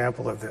simple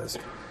example of this.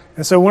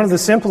 And so one of the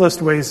simplest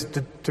ways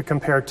to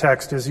compare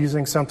text is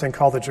using something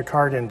called the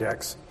Jaccard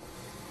index.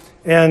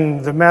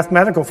 And the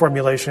mathematical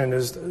formulation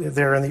is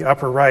there in the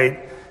upper right.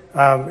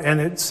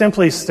 And it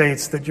simply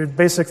states that you're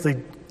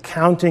basically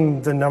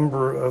counting the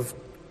number of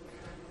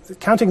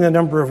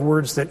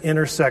words that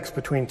intersects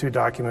between two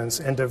documents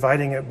and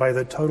dividing it by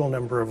the total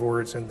number of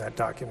words in that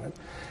document.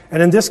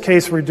 And in this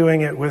case, we're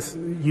doing it with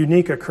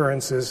unique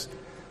occurrences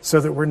so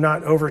that we're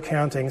not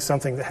overcounting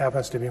something that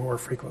happens to be more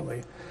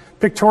frequently.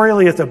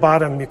 Pictorially at the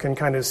bottom, you can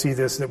kind of see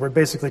this, that we're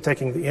basically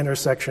taking the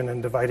intersection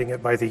and dividing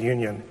it by the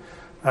union.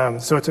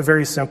 So it's a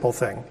very simple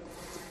thing.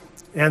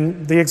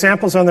 And the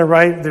examples on the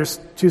right, there's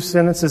two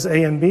sentences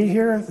A and B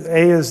here.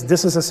 A is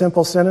this is a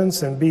simple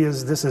sentence, and B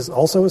is this is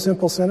also a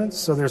simple sentence.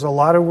 So there's a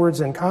lot of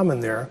words in common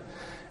there.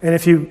 And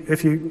if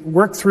you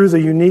work through the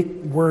unique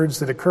words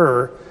that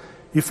occur,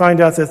 you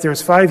find out that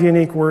there's 5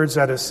 unique words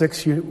out of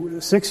 6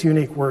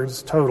 unique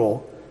words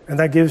total, and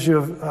that gives you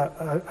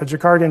a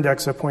Jaccard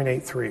index of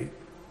 0.83.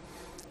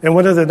 And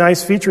one of the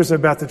nice features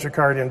about the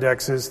Jaccard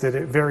index is that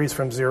it varies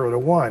from 0 to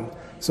 1.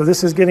 So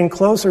this is getting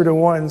closer to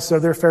 1, so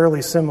they're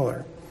fairly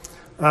similar.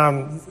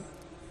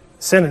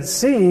 Sentence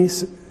C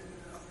is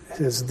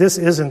this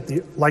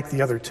isn't like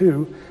the other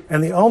two,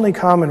 and the only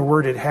common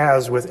word it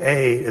has with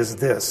A is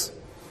this.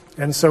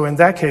 And so in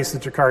that case, the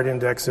Jaccard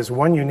index is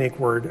 1 unique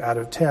word out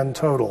of 10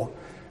 total,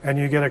 and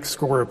you get a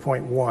score of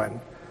 0.1.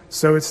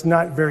 So it's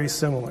not very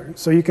similar.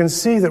 So you can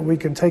see that we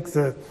can take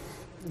the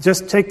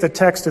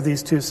text of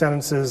these two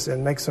sentences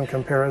and make some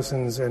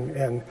comparisons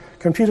and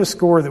compute a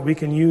score that we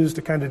can use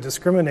to kind of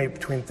discriminate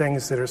between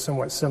things that are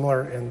somewhat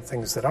similar and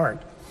things that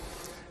aren't.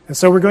 And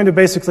so we're going to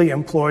basically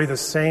employ the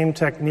same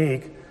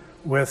technique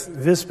with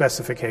Viz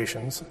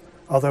specifications,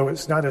 although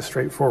it's not as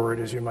straightforward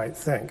as you might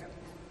think.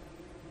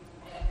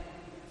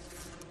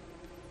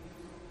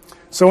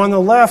 So on the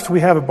left, we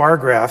have a bar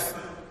graph,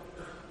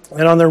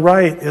 and on the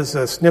right is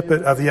a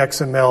snippet of the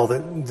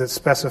XML that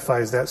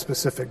specifies that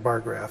specific bar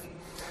graph.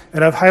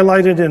 And I've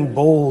highlighted in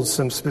bold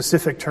some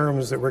specific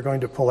terms that we're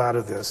going to pull out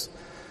of this.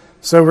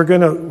 So we're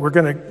going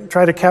to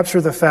try to capture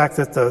the fact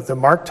that the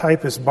mark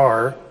type is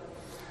bar.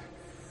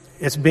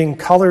 It's being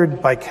colored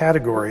by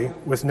category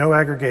with no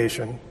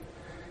aggregation.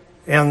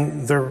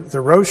 And the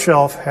row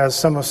shelf has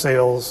sum of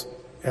sales,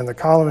 and the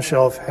column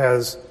shelf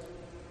has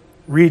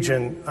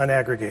region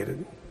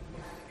unaggregated.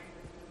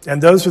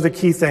 And those are the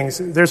key things.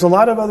 There's a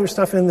lot of other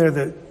stuff in there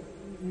that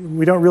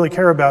we don't really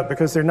care about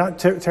because they're not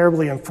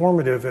terribly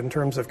informative in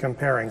terms of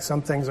comparing.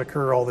 Some things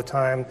occur all the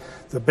time.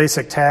 The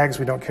basic tags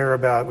we don't care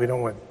about. We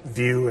don't want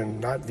view and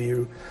not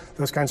view,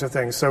 those kinds of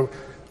things. So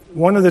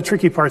one of the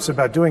tricky parts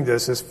about doing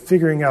this is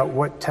figuring out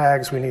what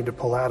tags we need to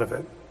pull out of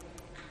it.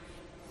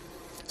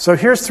 So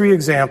here's 3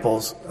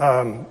 examples.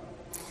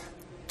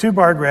 two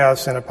bar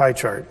graphs and a pie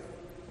chart.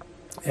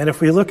 And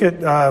if we look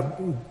at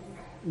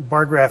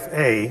bar graph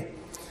A,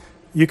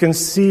 you can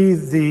see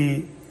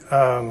the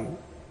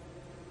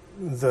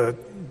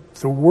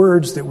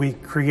words that we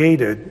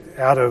created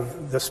out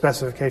of the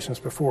specifications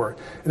before.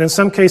 And in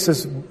some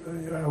cases,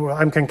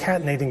 I'm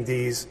concatenating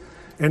these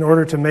in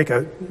order to make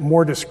a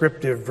more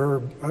descriptive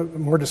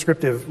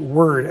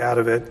word out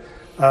of it,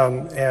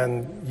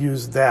 and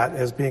use that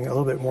as being a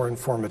little bit more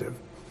informative.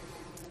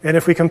 And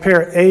if we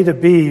compare A to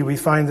B, we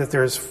find that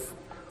there's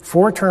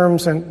four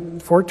terms in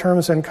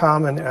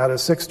common out of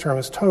 6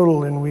 terms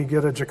total, and we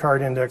get a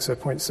Jaccard index of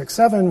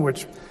 0.67,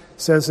 which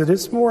says that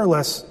it's more or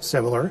less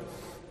similar.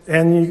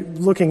 And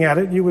looking at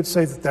it, you would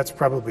say that that's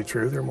probably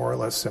true. They're more or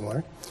less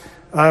similar.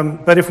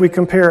 But if we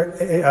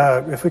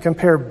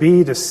compare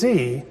B to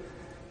C,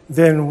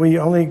 then we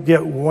only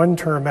get 1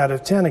 term out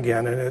of 10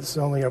 again, and it's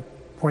only a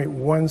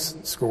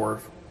 0.1 score.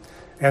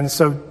 And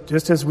so,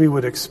 just as we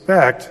would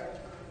expect,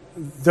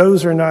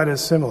 those are not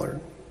as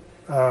similar.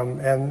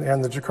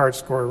 And the Jaccard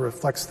score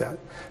reflects that.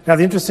 Now,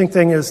 the interesting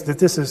thing is that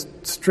this is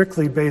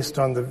strictly based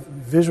on the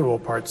visual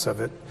parts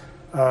of it,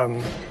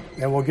 and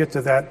we'll get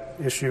to that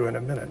issue in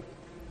a minute.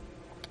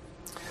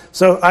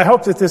 So I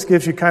hope that this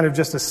gives you kind of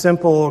just a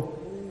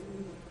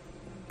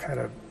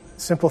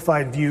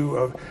simplified view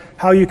of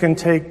how you can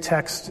take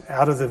text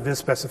out of the viz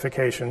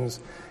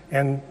specifications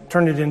and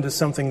turn it into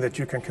something that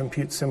you can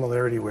compute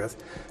similarity with.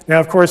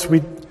 Now, of course,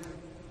 we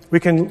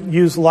can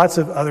use lots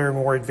of other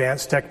more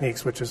advanced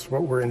techniques, which is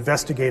what we're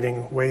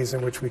investigating, ways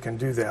in which we can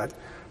do that.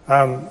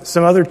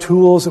 Some other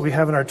tools that we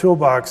have in our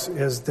toolbox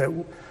is that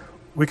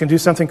we can do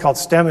something called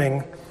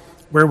stemming,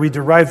 where we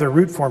derive the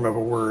root form of a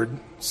word.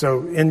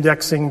 So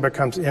indexing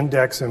becomes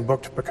index and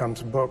booked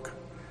becomes book.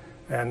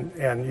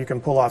 And you can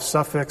pull off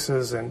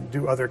suffixes and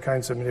do other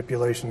kinds of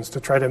manipulations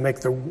to try to make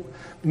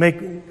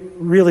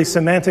really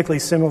semantically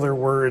similar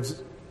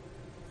words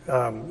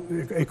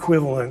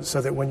equivalent,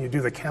 so that when you do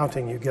the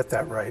counting, you get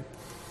that right.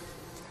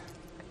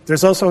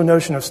 There's also a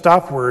notion of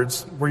stop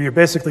words, where you're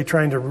basically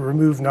trying to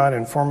remove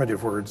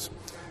non-informative words.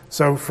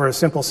 So for a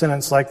simple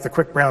sentence like the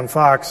quick brown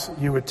fox,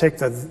 you would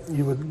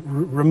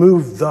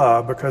remove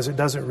the, because it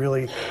doesn't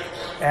really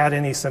add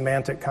any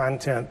semantic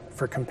content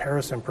for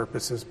comparison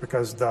purposes,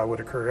 because the would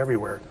occur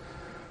everywhere.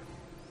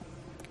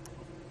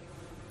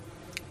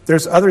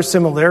 There's other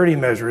similarity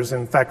measures.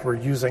 In fact, we're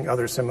using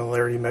other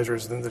similarity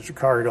measures than the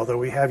Jaccard, although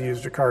we have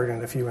used Jaccard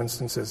in a few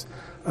instances.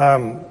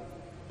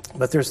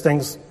 But there's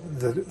things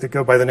that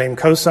go by the name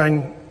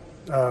cosine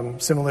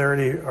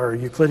similarity or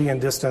Euclidean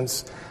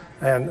distance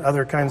and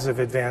other kinds of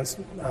advanced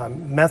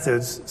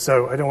methods.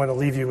 So I don't want to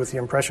leave you with the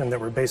impression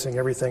that we're basing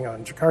everything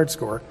on Jaccard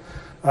score.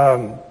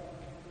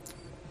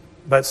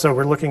 But so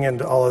we're looking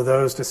into all of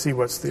those to see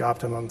what's the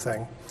optimum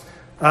thing.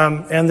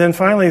 And then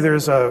finally,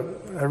 there's a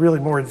really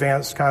more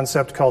advanced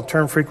concept called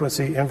term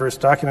frequency, inverse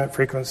document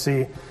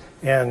frequency.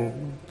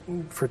 And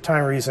for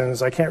time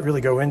reasons, I can't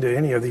really go into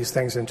any of these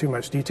things in too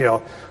much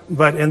detail.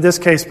 But in this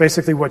case,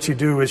 basically what you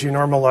do is you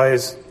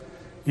normalize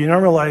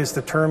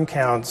the term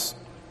counts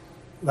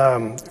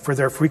for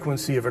their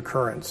frequency of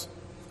occurrence.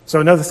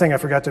 So another thing I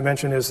forgot to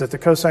mention is that the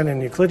cosine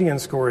and Euclidean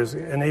scores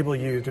enable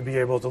you to be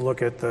able to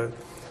look at the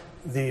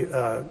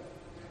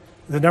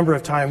number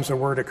of times a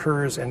word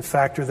occurs and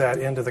factor that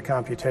into the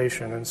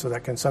computation, and so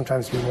that can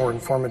sometimes be more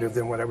informative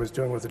than what I was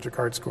doing with the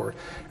Jaccard score.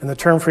 And the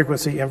term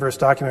frequency, inverse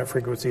document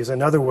frequency, is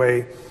another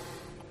way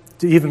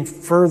to even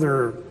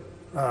further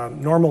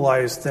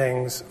normalize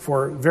things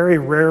for very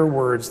rare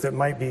words that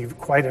might be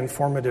quite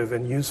informative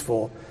and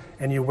useful,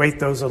 and you weight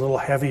those a little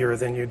heavier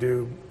than you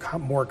do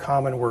more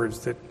common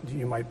words that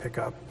you might pick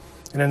up.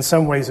 And in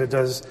some ways it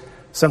does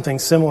something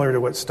similar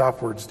to what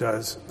stop words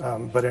does,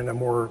 but in a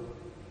more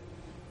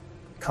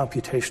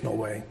computational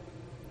way.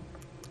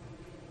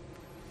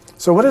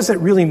 So what does it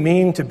really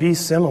mean to be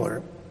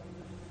similar?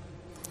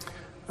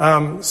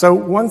 So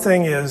one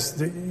thing is,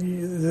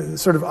 the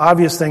sort of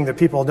obvious thing that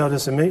people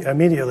notice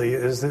immediately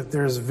is that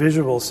there's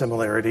visual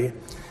similarity.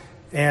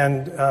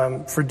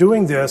 And for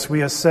doing this,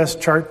 we assess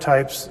chart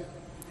types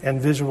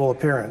and visual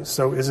appearance.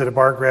 So is it a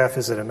bar graph?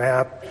 Is it a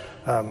map?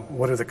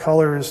 What are the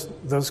colors?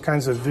 Those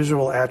kinds of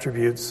visual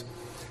attributes.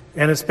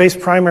 And it's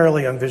based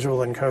primarily on visual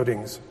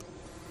encodings.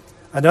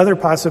 Another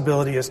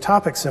possibility is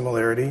topic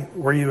similarity,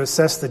 where you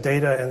assess the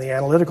data and the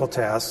analytical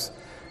tasks,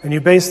 and you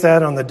base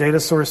that on the data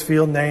source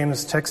field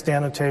names, text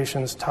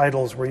annotations,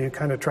 titles, where you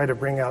kind of try to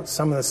bring out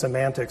some of the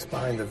semantics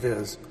behind the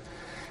viz.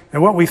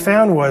 And what we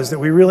found was that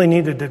we really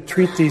needed to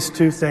treat these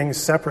two things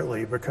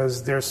separately,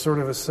 because they're sort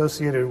of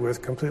associated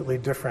with completely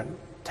different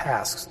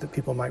tasks that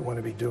people might want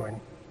to be doing.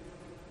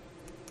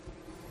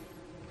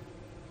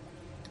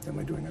 Am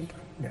I doing it?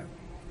 Yeah.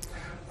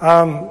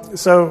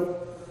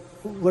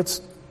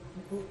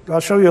 I'll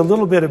show you a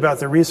little bit about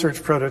the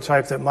research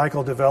prototype that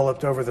Michael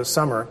developed over the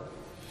summer,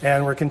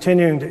 and we're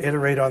continuing to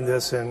iterate on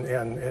this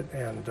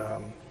and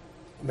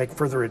make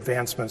further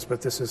advancements,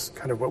 but this is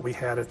kind of what we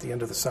had at the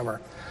end of the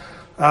summer.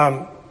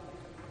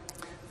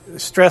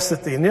 Stress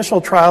that the initial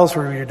trials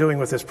we were doing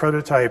with this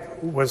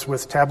prototype was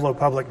with Tableau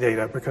public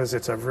data, because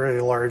it's a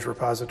very large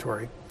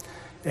repository.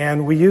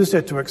 And we used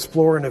it to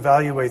explore and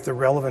evaluate the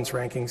relevance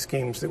ranking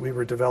schemes that we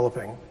were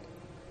developing.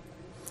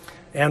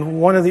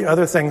 And one of the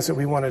other things that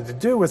we wanted to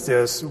do with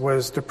this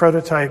was to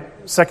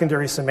prototype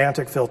secondary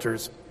semantic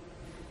filters.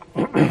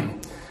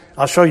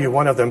 I'll show you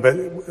one of them, but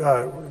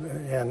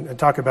and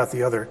talk about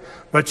the other.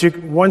 But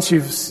once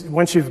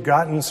you've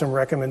gotten some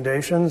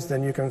recommendations,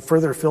 then you can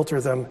further filter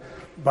them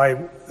by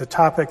the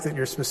topic that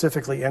you're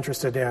specifically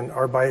interested in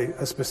or by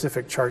a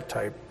specific chart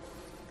type.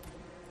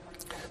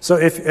 So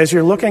as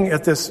you're looking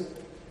at this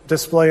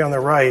display on the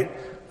right,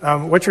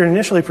 what you're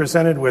initially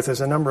presented with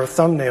is a number of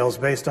thumbnails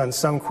based on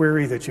some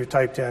query that you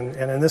typed in.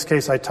 And in this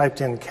case, I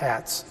typed in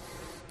cats.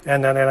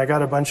 And I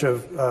got a bunch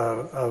of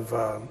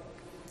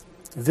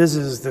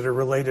vizzes that are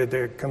related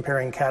to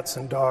comparing cats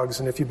and dogs.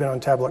 And if you've been on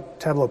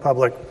Tableau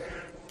Public,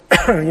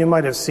 you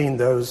might have seen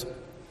those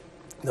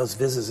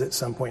vizzes at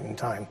some point in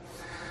time.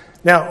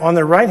 Now, on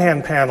the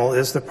right-hand panel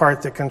is the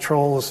part that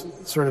controls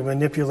sort of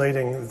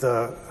manipulating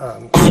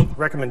the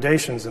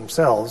recommendations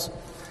themselves.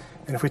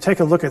 And if we take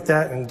a look at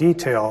that in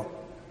detail,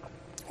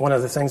 one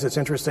of the things that's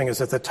interesting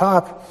is at the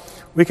top,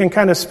 we can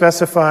kind of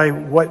specify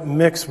what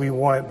mix we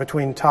want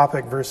between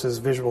topic versus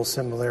visual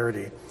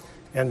similarity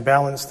and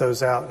balance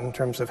those out in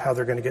terms of how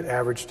they're going to get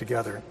averaged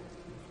together.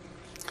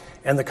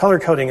 And the color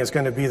coding is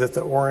going to be that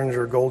the orange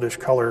or goldish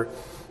color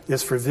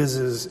is for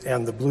vizzes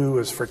and the blue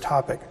is for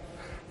topic.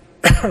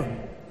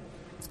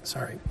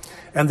 Sorry.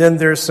 And then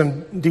there's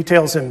some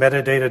details in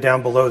metadata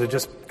down below to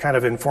just kind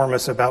of inform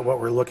us about what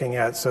we're looking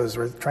at. So as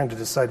we're trying to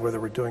decide whether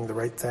we're doing the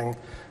right thing,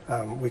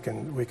 we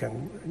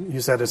can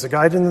use that as a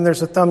guide. And then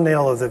there's a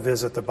thumbnail of the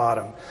viz at the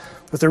bottom.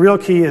 But the real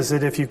key is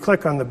that if you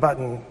click on the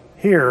button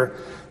here,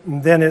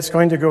 then it's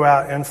going to go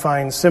out and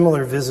find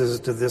similar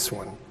vizzes to this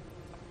one.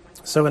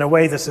 So in a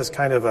way, this is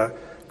kind of a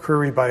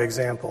query by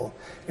example.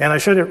 And I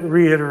should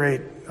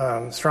reiterate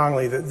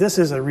strongly that this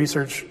is a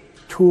research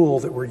tool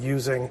that we're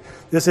using.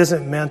 This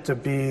isn't meant to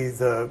be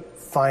the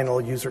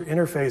final user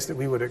interface that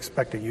we would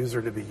expect a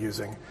user to be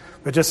using,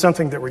 but just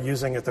something that we're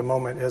using at the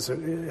moment as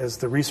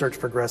the research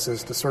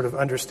progresses to sort of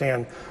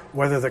understand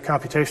whether the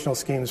computational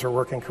schemes are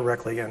working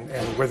correctly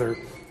and whether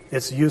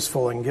it's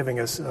useful in giving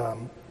us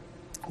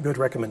good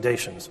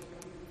recommendations.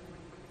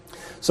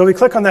 So we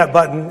click on that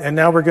button, and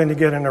now we're going to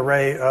get an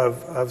array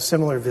of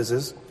similar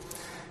vizzes.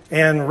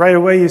 And right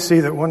away you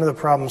see that one of the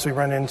problems we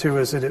run into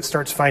is that it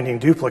starts finding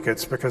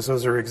duplicates because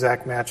those are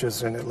exact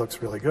matches and it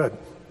looks really good.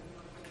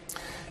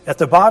 At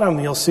the bottom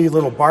you'll see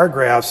little bar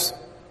graphs,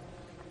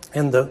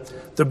 and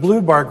the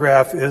blue bar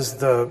graph is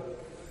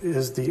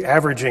the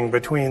averaging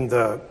between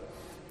the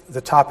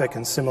topic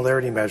and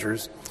similarity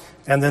measures.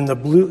 And then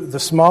the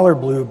smaller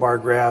blue bar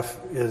graph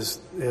is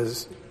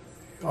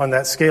on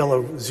that scale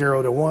of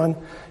 0 to 1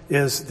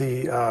 is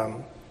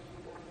the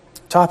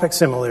topic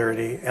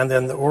similarity, and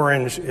then the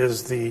orange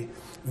is the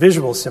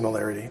visual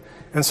similarity.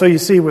 And so you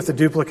see with the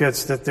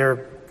duplicates that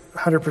they're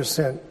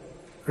 100%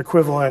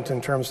 equivalent in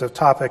terms of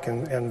topic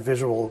and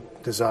visual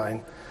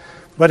design.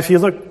 But if you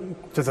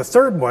look to the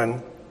third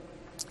one,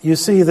 you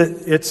see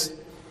that it's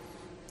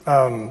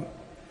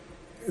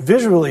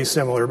visually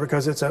similar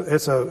because it's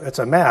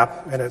a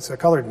map and it's a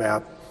colored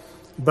map,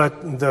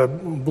 but the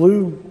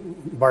blue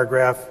bar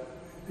graph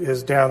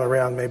is down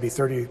around maybe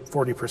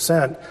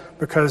 30-40%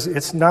 because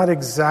it's not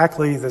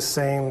exactly the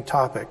same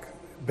topic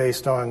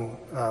based on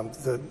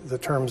the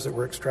terms that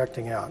we're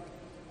extracting out.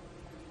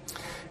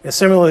 And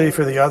similarly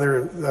for the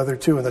other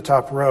two in the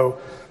top row,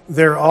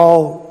 they're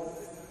all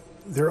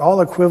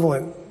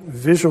equivalent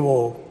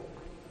visual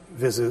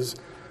vizzes,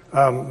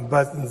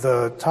 but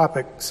the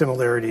topic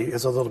similarity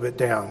is a little bit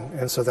down,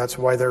 and so that's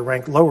why they're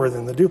ranked lower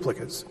than the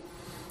duplicates.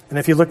 And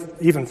if you look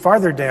even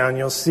farther down,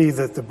 you'll see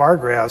that the bar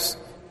graphs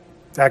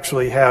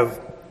actually have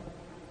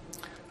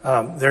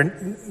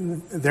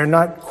they're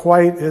not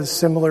quite as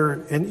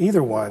similar in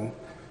either one,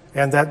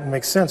 and that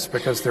makes sense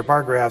because they're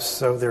bar graphs,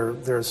 so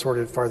they're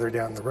sorted farther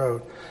down the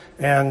road.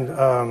 And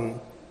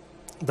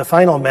the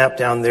final map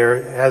down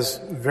there has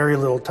very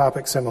little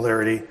topic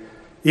similarity,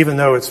 even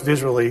though it's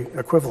visually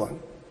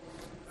equivalent.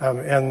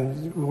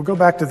 And we'll go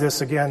back to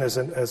this again as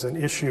an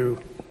issue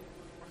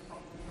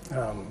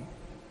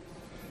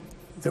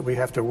that we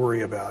have to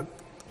worry about.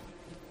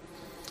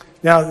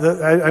 Now,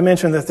 I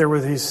mentioned that there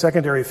were these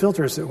secondary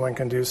filters that one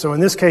can do. So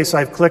in this case,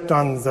 I've clicked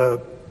on the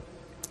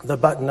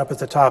button up at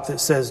the top that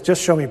says,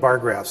 just show me bar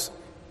graphs.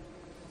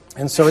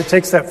 And so it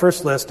takes that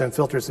first list and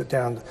filters it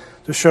down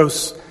to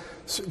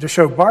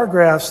show bar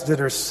graphs that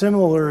are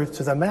similar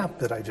to the map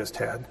that I just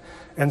had.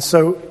 And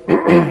so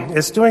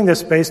it's doing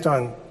this based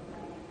on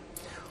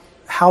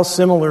how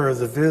similar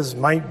the viz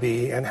might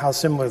be and how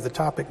similar the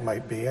topic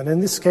might be. And in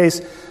this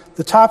case,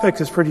 the topic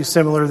is pretty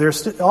similar.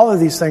 All of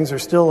these things are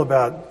still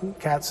about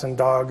cats and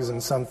dogs in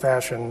some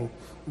fashion,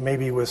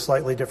 maybe with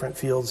slightly different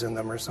fields in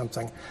them or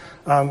something.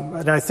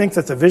 And I think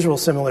that the visual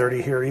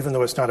similarity here, even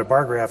though it's not a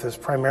bar graph, is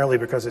primarily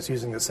because it's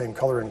using the same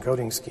color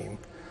encoding scheme.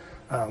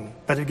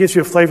 But it gives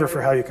you a flavor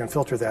for how you can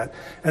filter that.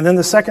 And then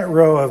the second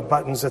row of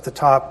buttons at the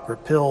top, or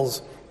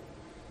pills,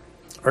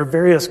 are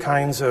various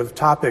kinds of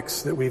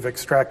topics that we've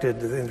extracted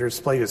and are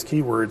displayed as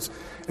keywords.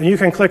 And you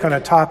can click on a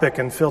topic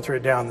and filter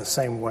it down the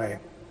same way.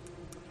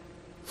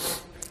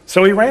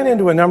 So we ran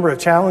into a number of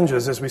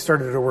challenges as we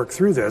started to work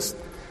through this.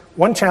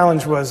 One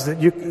challenge was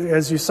that,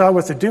 as you saw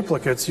with the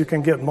duplicates, you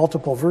can get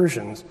multiple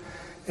versions.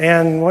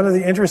 And one of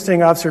the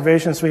interesting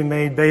observations we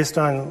made based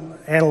on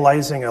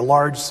analyzing a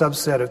large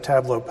subset of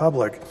Tableau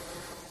Public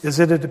is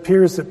that it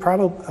appears that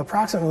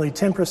approximately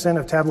 10%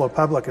 of Tableau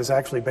Public is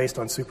actually based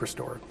on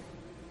Superstore.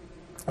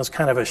 It was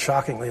kind of a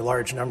shockingly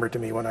large number to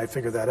me when I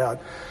figured that out.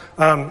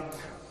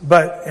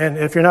 And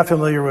if you're not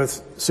familiar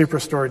with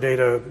Superstore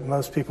data,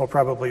 most people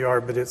probably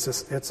are, but it's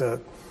a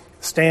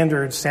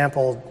standard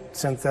sample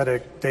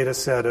synthetic data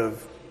set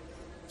of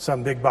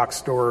some big box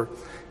store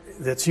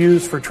that's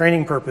used for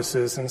training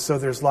purposes. And so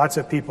there's lots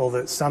of people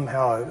that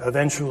somehow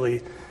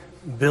eventually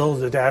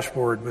build a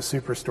dashboard with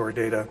Superstore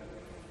data.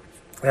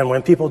 And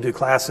when people do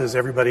classes,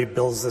 everybody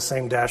builds the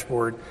same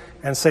dashboard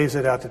and saves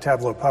it out to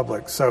Tableau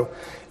Public. So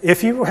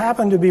if you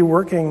happen to be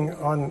working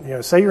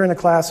on, say you're in a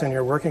class and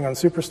you're working on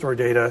Superstore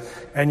data,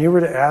 and you were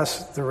to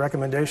ask the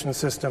recommendation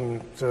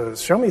system to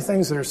show me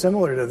things that are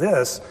similar to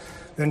this,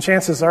 then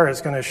chances are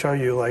it's going to show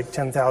you like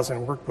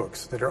 10,000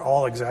 workbooks that are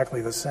all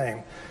exactly the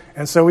same.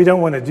 And so we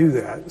don't want to do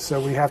that. So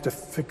we have to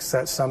fix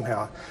that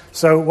somehow.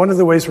 So one of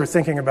the ways we're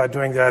thinking about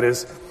doing that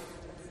is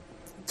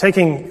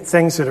taking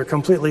things that are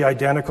completely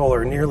identical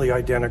or nearly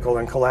identical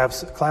and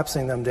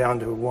collapsing them down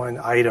to one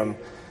item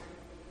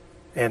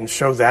and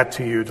show that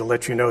to you to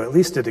let you know at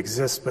least it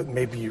exists, but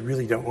maybe you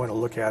really don't want to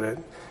look at it.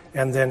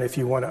 And then if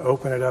you want to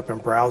open it up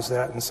and browse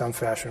that in some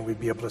fashion, we'd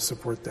be able to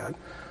support that.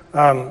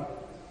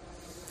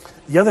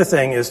 The other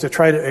thing is to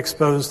try to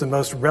expose the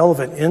most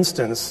relevant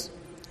instance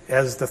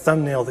as the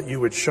thumbnail that you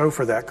would show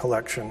for that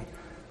collection,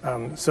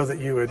 so that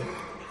you would,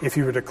 if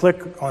you were to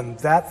click on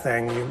that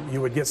thing, you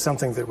would get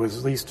something that was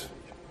at least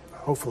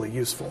hopefully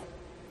useful.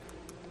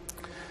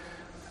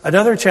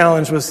 Another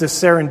challenge was this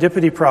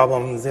serendipity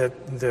problem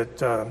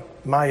that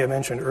Maya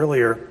mentioned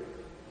earlier.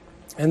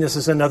 And this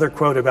is another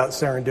quote about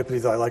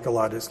serendipity that I like a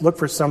lot. Is look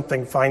for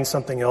something, find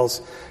something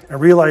else, and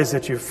realize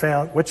that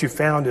what you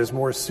found is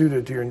more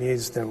suited to your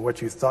needs than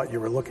what you thought you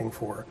were looking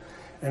for.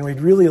 And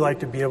we'd really like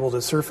to be able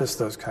to surface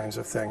those kinds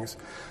of things.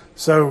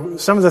 So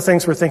some of the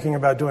things we're thinking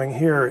about doing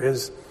here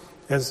is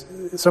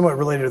somewhat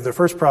related to the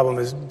first problem,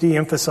 is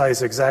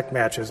de-emphasize exact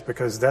matches,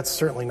 because that's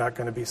certainly not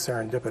going to be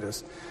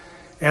serendipitous.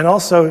 And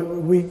also,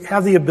 we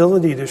have the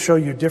ability to show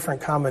you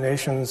different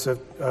combinations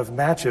of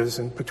matches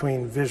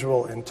between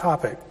visual and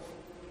topic.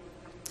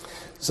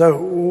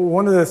 So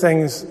one of the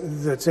things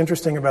that's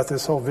interesting about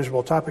this whole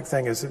visual topic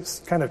thing is it's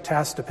kind of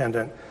task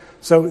dependent.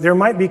 So there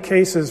might be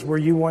cases where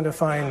you want to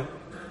find,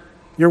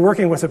 you're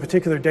working with a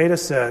particular data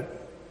set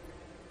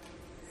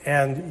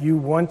and you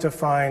want to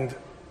find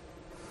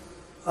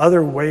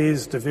other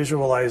ways to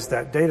visualize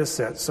that data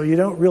set. So you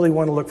don't really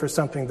want to look for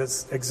something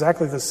that's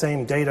exactly the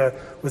same data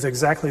with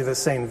exactly the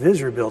same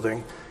viz you're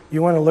building.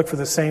 You want to look for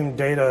the same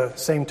data,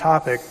 same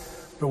topic,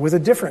 but with a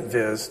different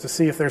viz to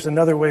see if there's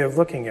another way of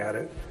looking at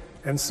it.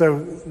 And so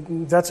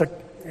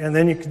and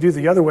then you can do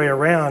the other way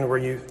around where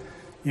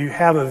you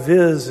have a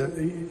viz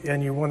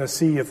and you want to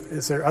see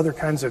is there other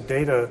kinds of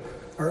data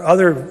or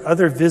other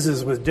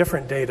vizzes with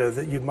different data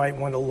that you might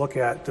want to look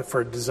at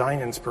for design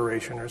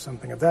inspiration or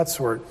something of that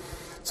sort.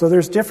 So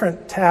there's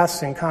different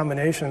tasks and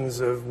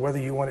combinations of whether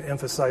you want to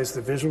emphasize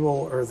the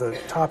visual or the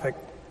topic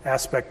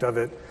aspect of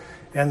it.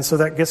 And so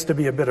that gets to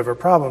be a bit of a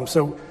problem.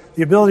 So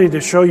the ability to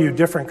show you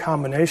different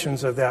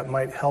combinations of that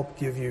might help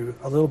give you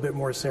a little bit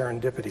more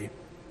serendipity.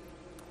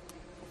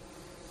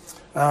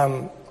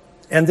 And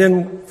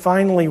then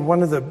finally,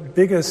 one of the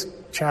biggest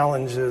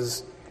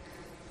challenges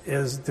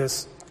is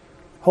this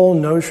whole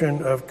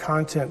notion of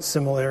content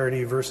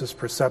similarity versus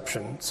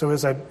perception. So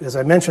as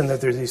I mentioned,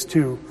 that there's these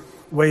two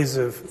ways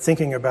of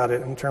thinking about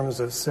it in terms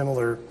of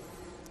similar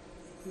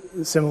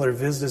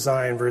viz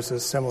design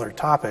versus similar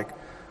topic.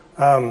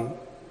 You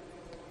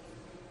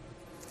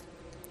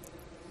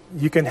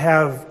can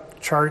have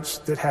charts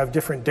that have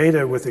different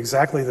data with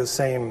exactly the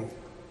same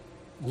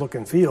look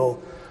and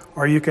feel,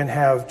 or you can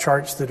have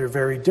charts that are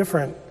very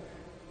different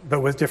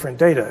but with different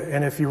data.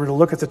 And if you were to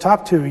look at the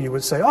top two, you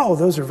would say, oh,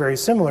 those are very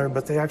similar,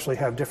 but they actually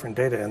have different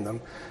data in them.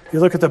 If you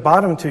look at the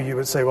bottom two, you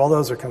would say, well,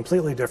 those are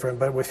completely different.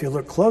 But if you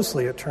look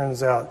closely, it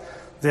turns out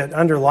that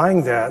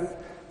underlying that,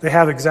 they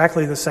have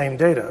exactly the same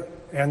data.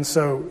 And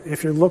so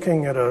if you're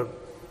looking at a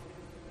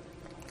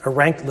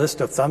ranked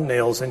list of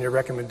thumbnails in your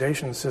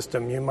recommendation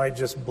system, you might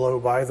just blow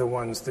by the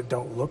ones that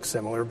don't look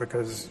similar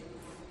because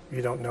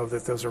you don't know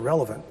that those are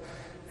relevant.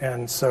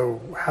 And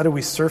so how do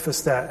we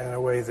surface that in a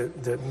way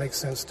that makes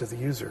sense to the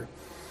user?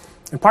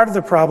 And part of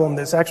the problem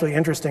that's actually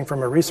interesting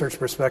from a research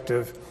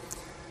perspective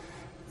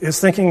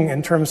is thinking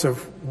in terms of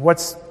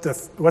what's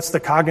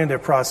the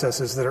cognitive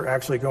processes that are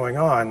actually going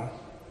on.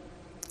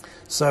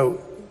 So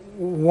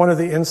one of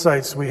the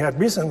insights we had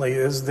recently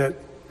is that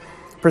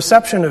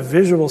perception of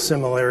visual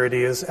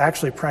similarity is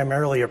actually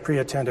primarily a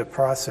pre-attentive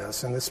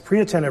process. And this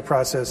pre-attentive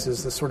process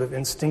is the sort of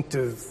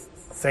instinctive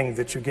thing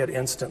that you get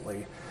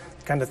instantly.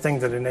 Kind of thing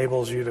that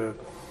enables you to,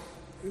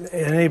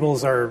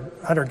 enables our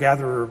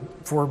hunter-gatherer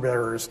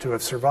forebearers to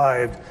have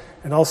survived,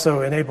 and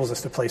also enables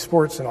us to play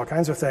sports and all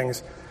kinds of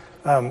things.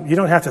 You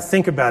don't have to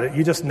think about it,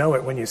 you just know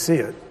it when you see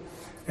it.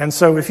 And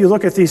so if you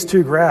look at these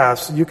two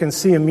graphs, you can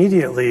see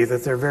immediately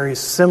that they're very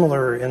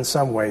similar in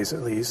some ways,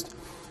 at least.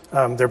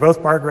 They're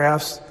both bar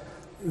graphs.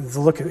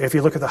 If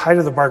you look at the height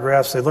of the bar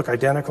graphs, they look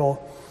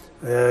identical.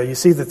 You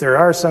see that there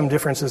are some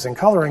differences in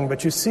coloring,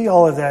 but you see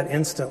all of that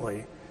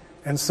instantly.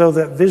 And so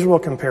that visual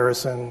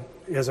comparison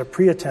is a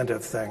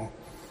pre-attentive thing.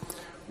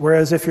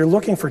 Whereas if you're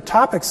looking for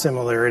topic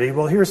similarity,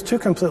 well, here's two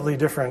completely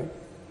different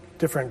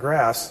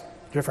graphs,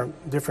 different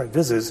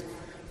vises.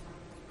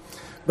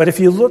 But if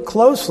you look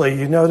closely,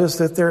 you notice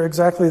that they're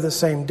exactly the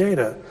same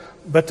data.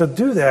 But to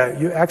do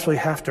that, you actually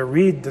have to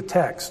read the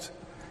text.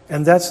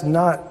 And that's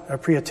not a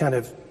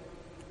pre-attentive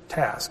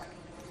task.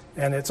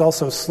 And it's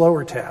also a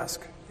slower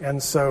task.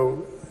 And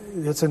so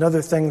it's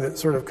another thing that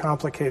sort of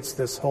complicates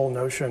this whole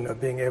notion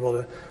of being able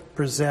to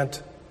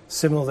present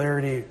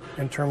similarity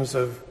in terms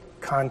of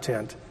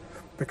content.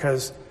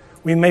 Because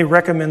we may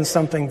recommend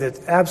something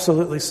that's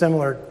absolutely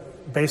similar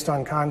based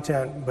on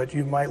content, but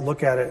you might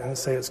look at it and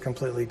say it's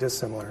completely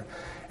dissimilar.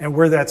 And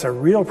where that's a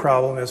real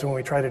problem is when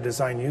we try to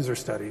design user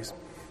studies,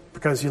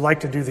 because you like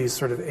to do these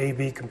sort of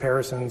A-B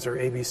comparisons or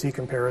ABC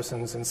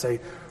comparisons and say,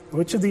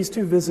 which of these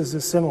two vises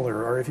is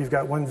similar? Or if you've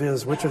got one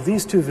viz, which of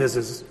these two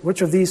vises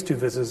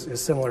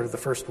is similar to the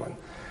first one?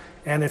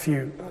 And if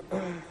you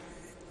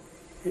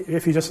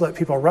just let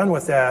people run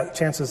with that,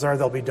 chances are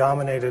they'll be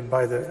dominated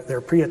by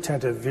their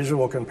pre-attentive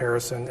visual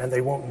comparison, and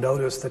they won't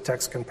notice the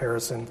text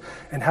comparison.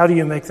 And how do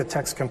you make the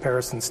text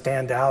comparison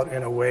stand out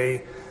in a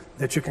way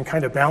that you can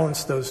kind of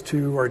balance those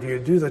two, or do you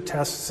do the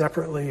tests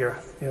separately? Or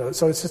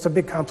so it's just a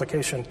big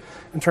complication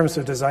in terms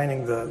of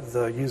designing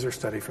the user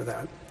study for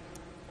that.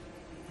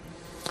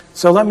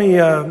 So let me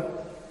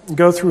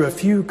go through a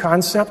few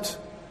concept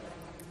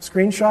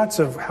screenshots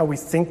of how we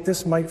think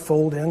this might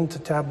fold into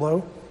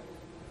Tableau.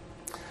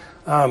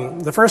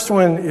 The first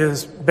one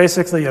is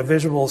basically a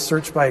visual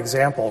search by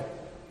example.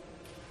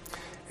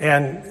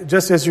 And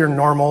just as your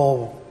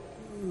normal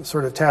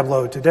sort of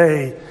Tableau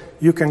today,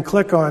 you can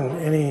click on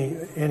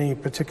any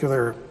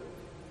particular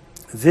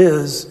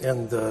viz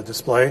in the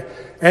display,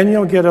 and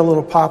you'll get a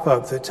little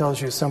pop-up that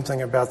tells you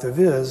something about the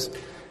viz.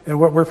 And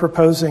what we're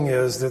proposing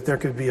is that there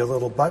could be a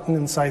little button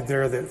inside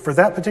there that, for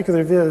that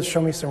particular viz,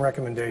 show me some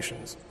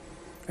recommendations.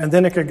 And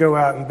then it could go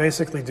out and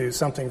basically do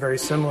something very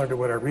similar to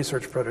what our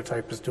research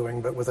prototype is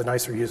doing, but with a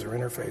nicer user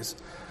interface.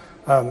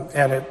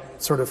 And it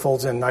sort of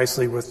folds in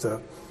nicely with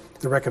the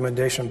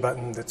recommendation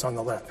button that's on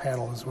the left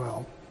panel as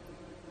well.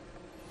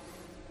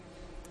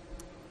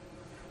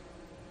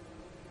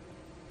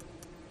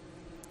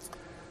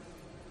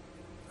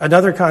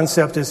 Another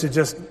concept is to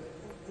just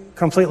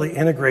completely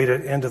integrate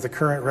it into the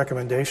current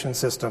recommendation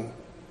system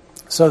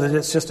so that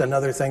it's just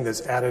another thing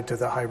that's added to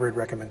the hybrid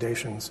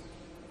recommendations.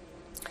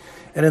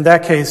 And in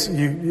that case,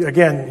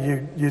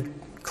 you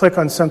click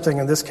on something.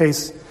 In this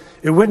case,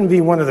 it wouldn't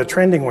be one of the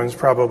trending ones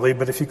probably,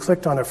 but if you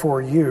clicked on a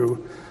For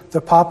You,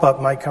 the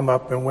pop-up might come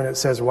up, and when it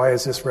says, why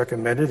is this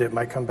recommended, it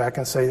might come back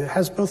and say, it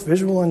has both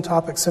visual and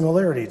topic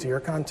similarity to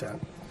your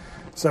content.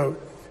 So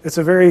it's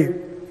a very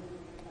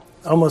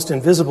almost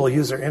invisible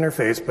user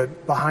interface,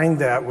 but behind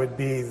that would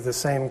be the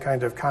same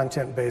kind of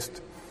content-based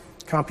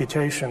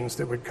computations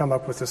that would come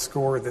up with a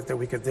score that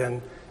we could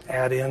then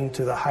add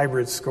into the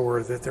hybrid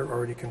score that they're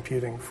already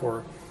computing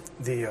for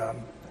the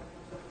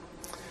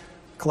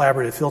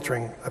collaborative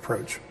filtering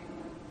approach.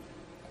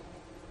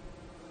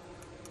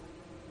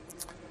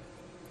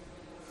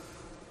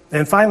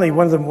 And finally,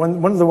 one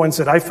of the ones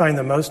that I find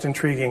the most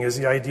intriguing is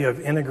the idea of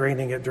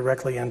integrating it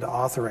directly into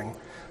authoring.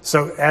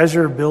 So as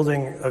you're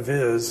building a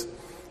viz,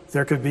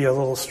 there could be a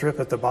little strip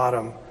at the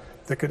bottom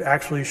that could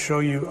actually show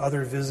you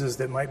other vizzes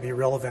that might be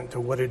relevant to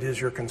what it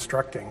is you're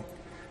constructing.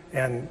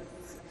 And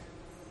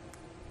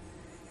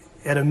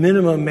at a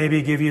minimum,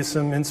 maybe give you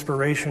some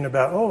inspiration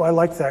about, oh, I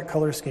like that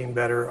color scheme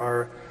better,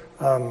 or,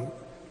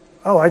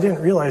 oh, I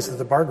didn't realize that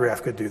the bar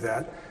graph could do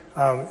that.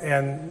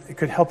 And it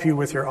could help you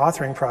with your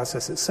authoring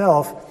process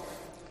itself.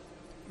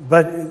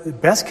 But the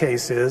best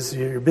case is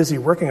you're busy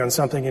working on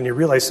something and you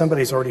realize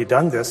somebody's already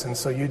done this, and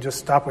so you just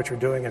stop what you're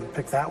doing and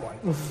pick that one.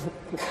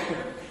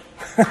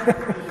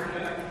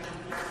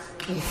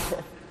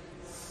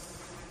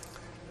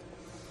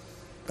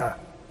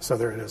 So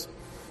there it is.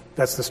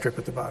 That's the strip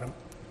at the bottom.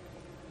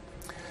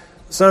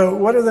 So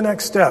what are the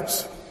next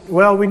steps?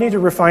 Well, we need to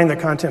refine the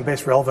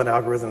content-based relevant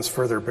algorithms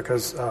further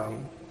because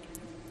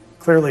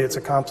clearly it's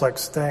a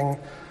complex thing.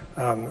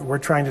 We're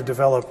trying to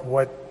develop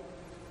what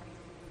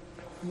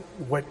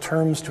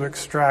terms to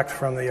extract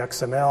from the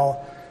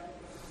XML,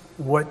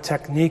 what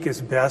technique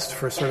is best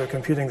for sort of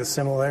computing the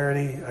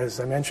similarity, as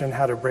I mentioned,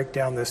 how to break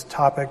down this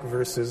topic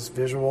versus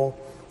visual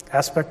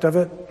aspect of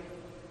it.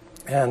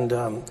 And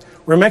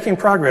we're making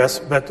progress,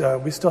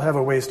 but we still have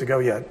a ways to go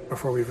yet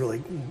before we've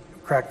really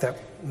cracked that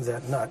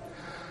nut.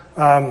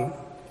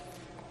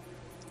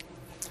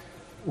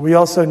 We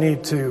also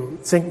need to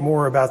think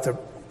more about the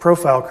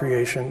profile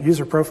creation,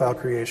 user profile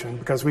creation,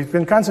 because we've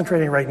been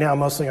concentrating right now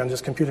mostly on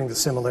just computing the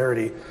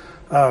similarity.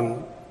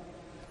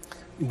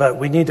 But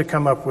we need to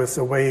come up with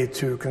a way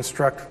to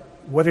construct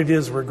what it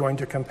is we're going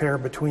to compare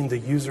between the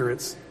user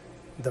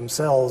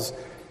themselves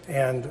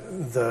and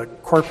the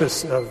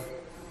corpus of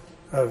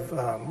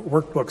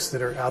workbooks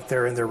that are out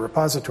there in their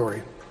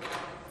repository.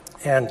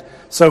 And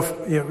so,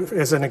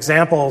 as an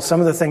example, some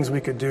of the things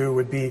we could do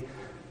would be,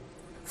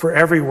 for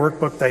every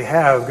workbook they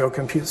have, go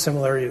compute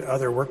similarity to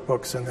other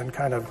workbooks and then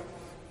kind of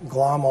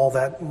glom all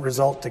that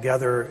result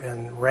together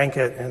and rank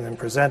it and then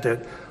present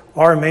it.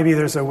 Or maybe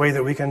there's a way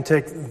that we can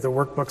take the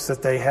workbooks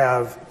that they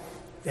have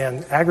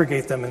and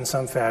aggregate them in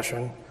some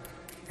fashion.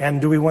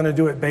 And do we want to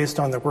do it based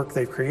on the work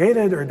they've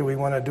created, or do we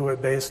want to do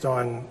it based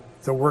on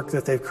the work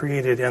that they've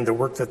created and the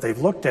work that they've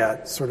looked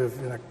at, sort of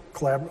in a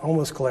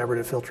almost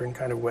collaborative filtering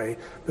kind of way,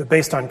 but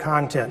based on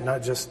content,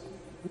 not just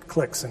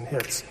clicks and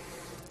hits?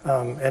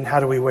 And how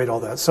do we weight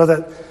all that? So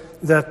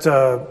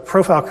that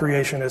profile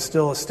creation is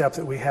still a step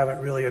that we haven't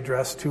really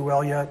addressed too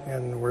well yet,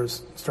 and we're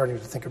starting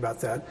to think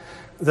about that.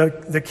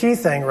 The key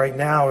thing right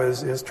now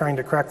is trying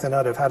to crack the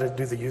nut of how to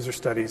do the user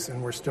studies,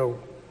 and we're still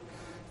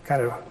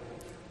kind of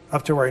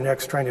up to our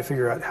necks trying to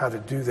figure out how to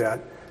do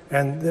that.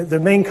 And the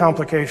main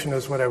complication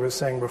is what I was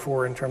saying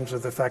before in terms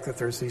of the fact that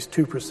there's these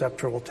two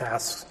perceptual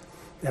tasks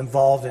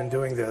involved in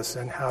doing this,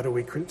 and how do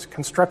we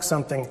construct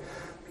something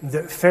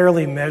that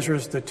fairly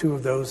measures the two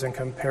of those and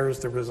compares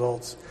the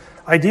results.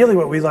 Ideally,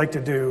 what we like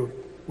to do,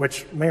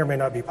 which may or may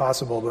not be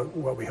possible, but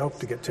what we hope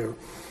to get to,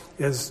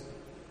 is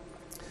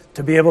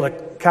to be able to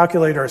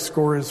calculate our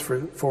scores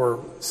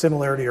for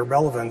similarity or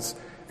relevance,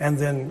 and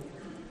then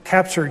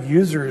capture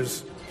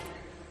users'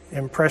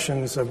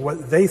 impressions of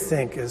what they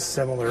think is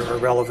similar or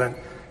relevant,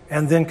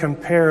 and then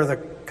compare the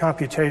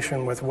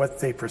computation with what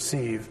they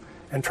perceive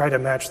and try to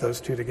match those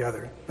two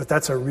together. But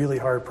that's a really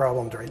hard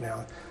problem right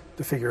now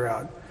to figure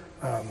out.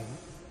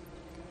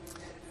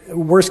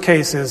 Worst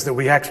case is that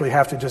we actually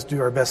have to just do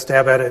our best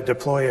stab at it,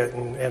 deploy it,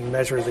 and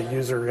measure the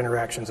user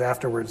interactions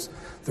afterwards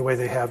the way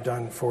they have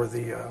done for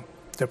the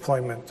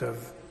deployment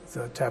of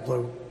the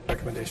Tableau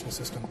recommendation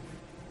system.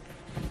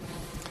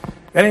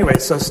 Anyway,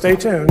 so stay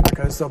tuned,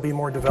 because there'll be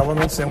more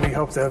developments, and we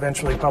hope to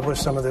eventually publish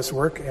some of this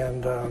work,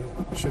 and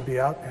it should be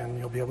out, and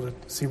you'll be able to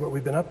see what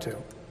we've been up to.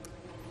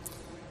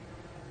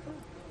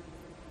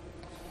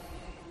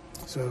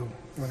 So, you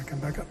want to come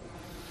back up?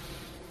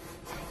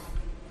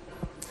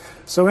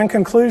 So in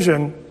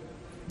conclusion,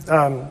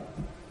 as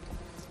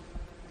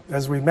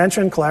we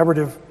mentioned,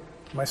 collaborative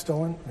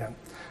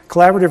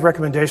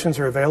recommendations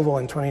are available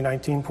in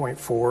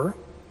 2019.4.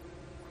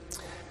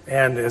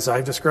 And as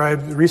I've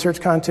described, research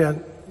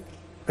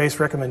content-based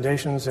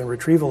recommendations and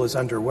retrieval is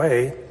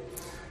underway,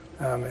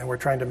 and we're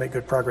trying to make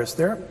good progress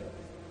there.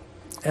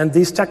 And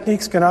these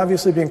techniques can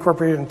obviously be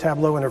incorporated in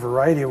Tableau in a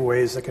variety of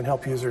ways that can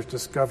help users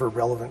discover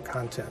relevant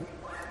content.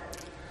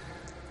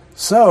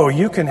 So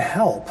you can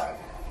help.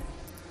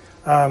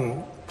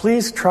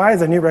 Please try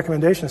the new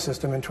recommendation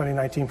system in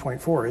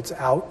 2019.4. It's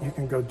out. You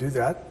can go do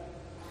that.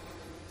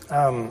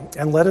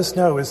 And let us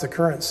know, is the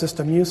current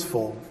system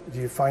useful?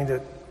 Do you find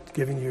it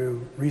giving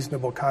you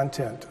reasonable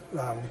content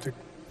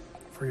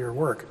for your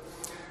work?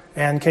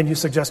 And can you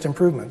suggest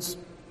improvements?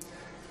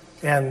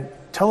 And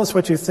tell us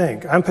what you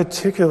think. I'm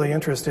particularly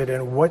interested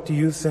in what do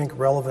you think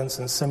relevance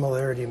and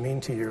similarity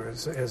mean to you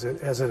as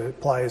it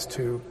applies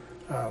to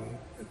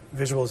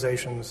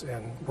visualizations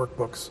and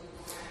workbooks.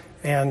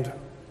 And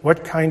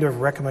what kind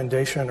of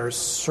recommendation or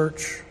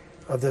search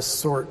of this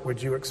sort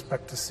would you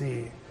expect to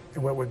see,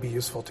 and what would be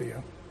useful to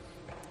you?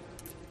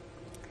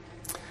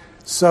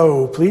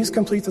 So please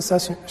complete the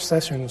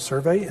session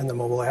survey in the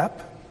mobile app.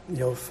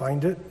 You'll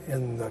find it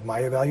in the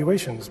My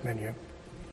Evaluations menu.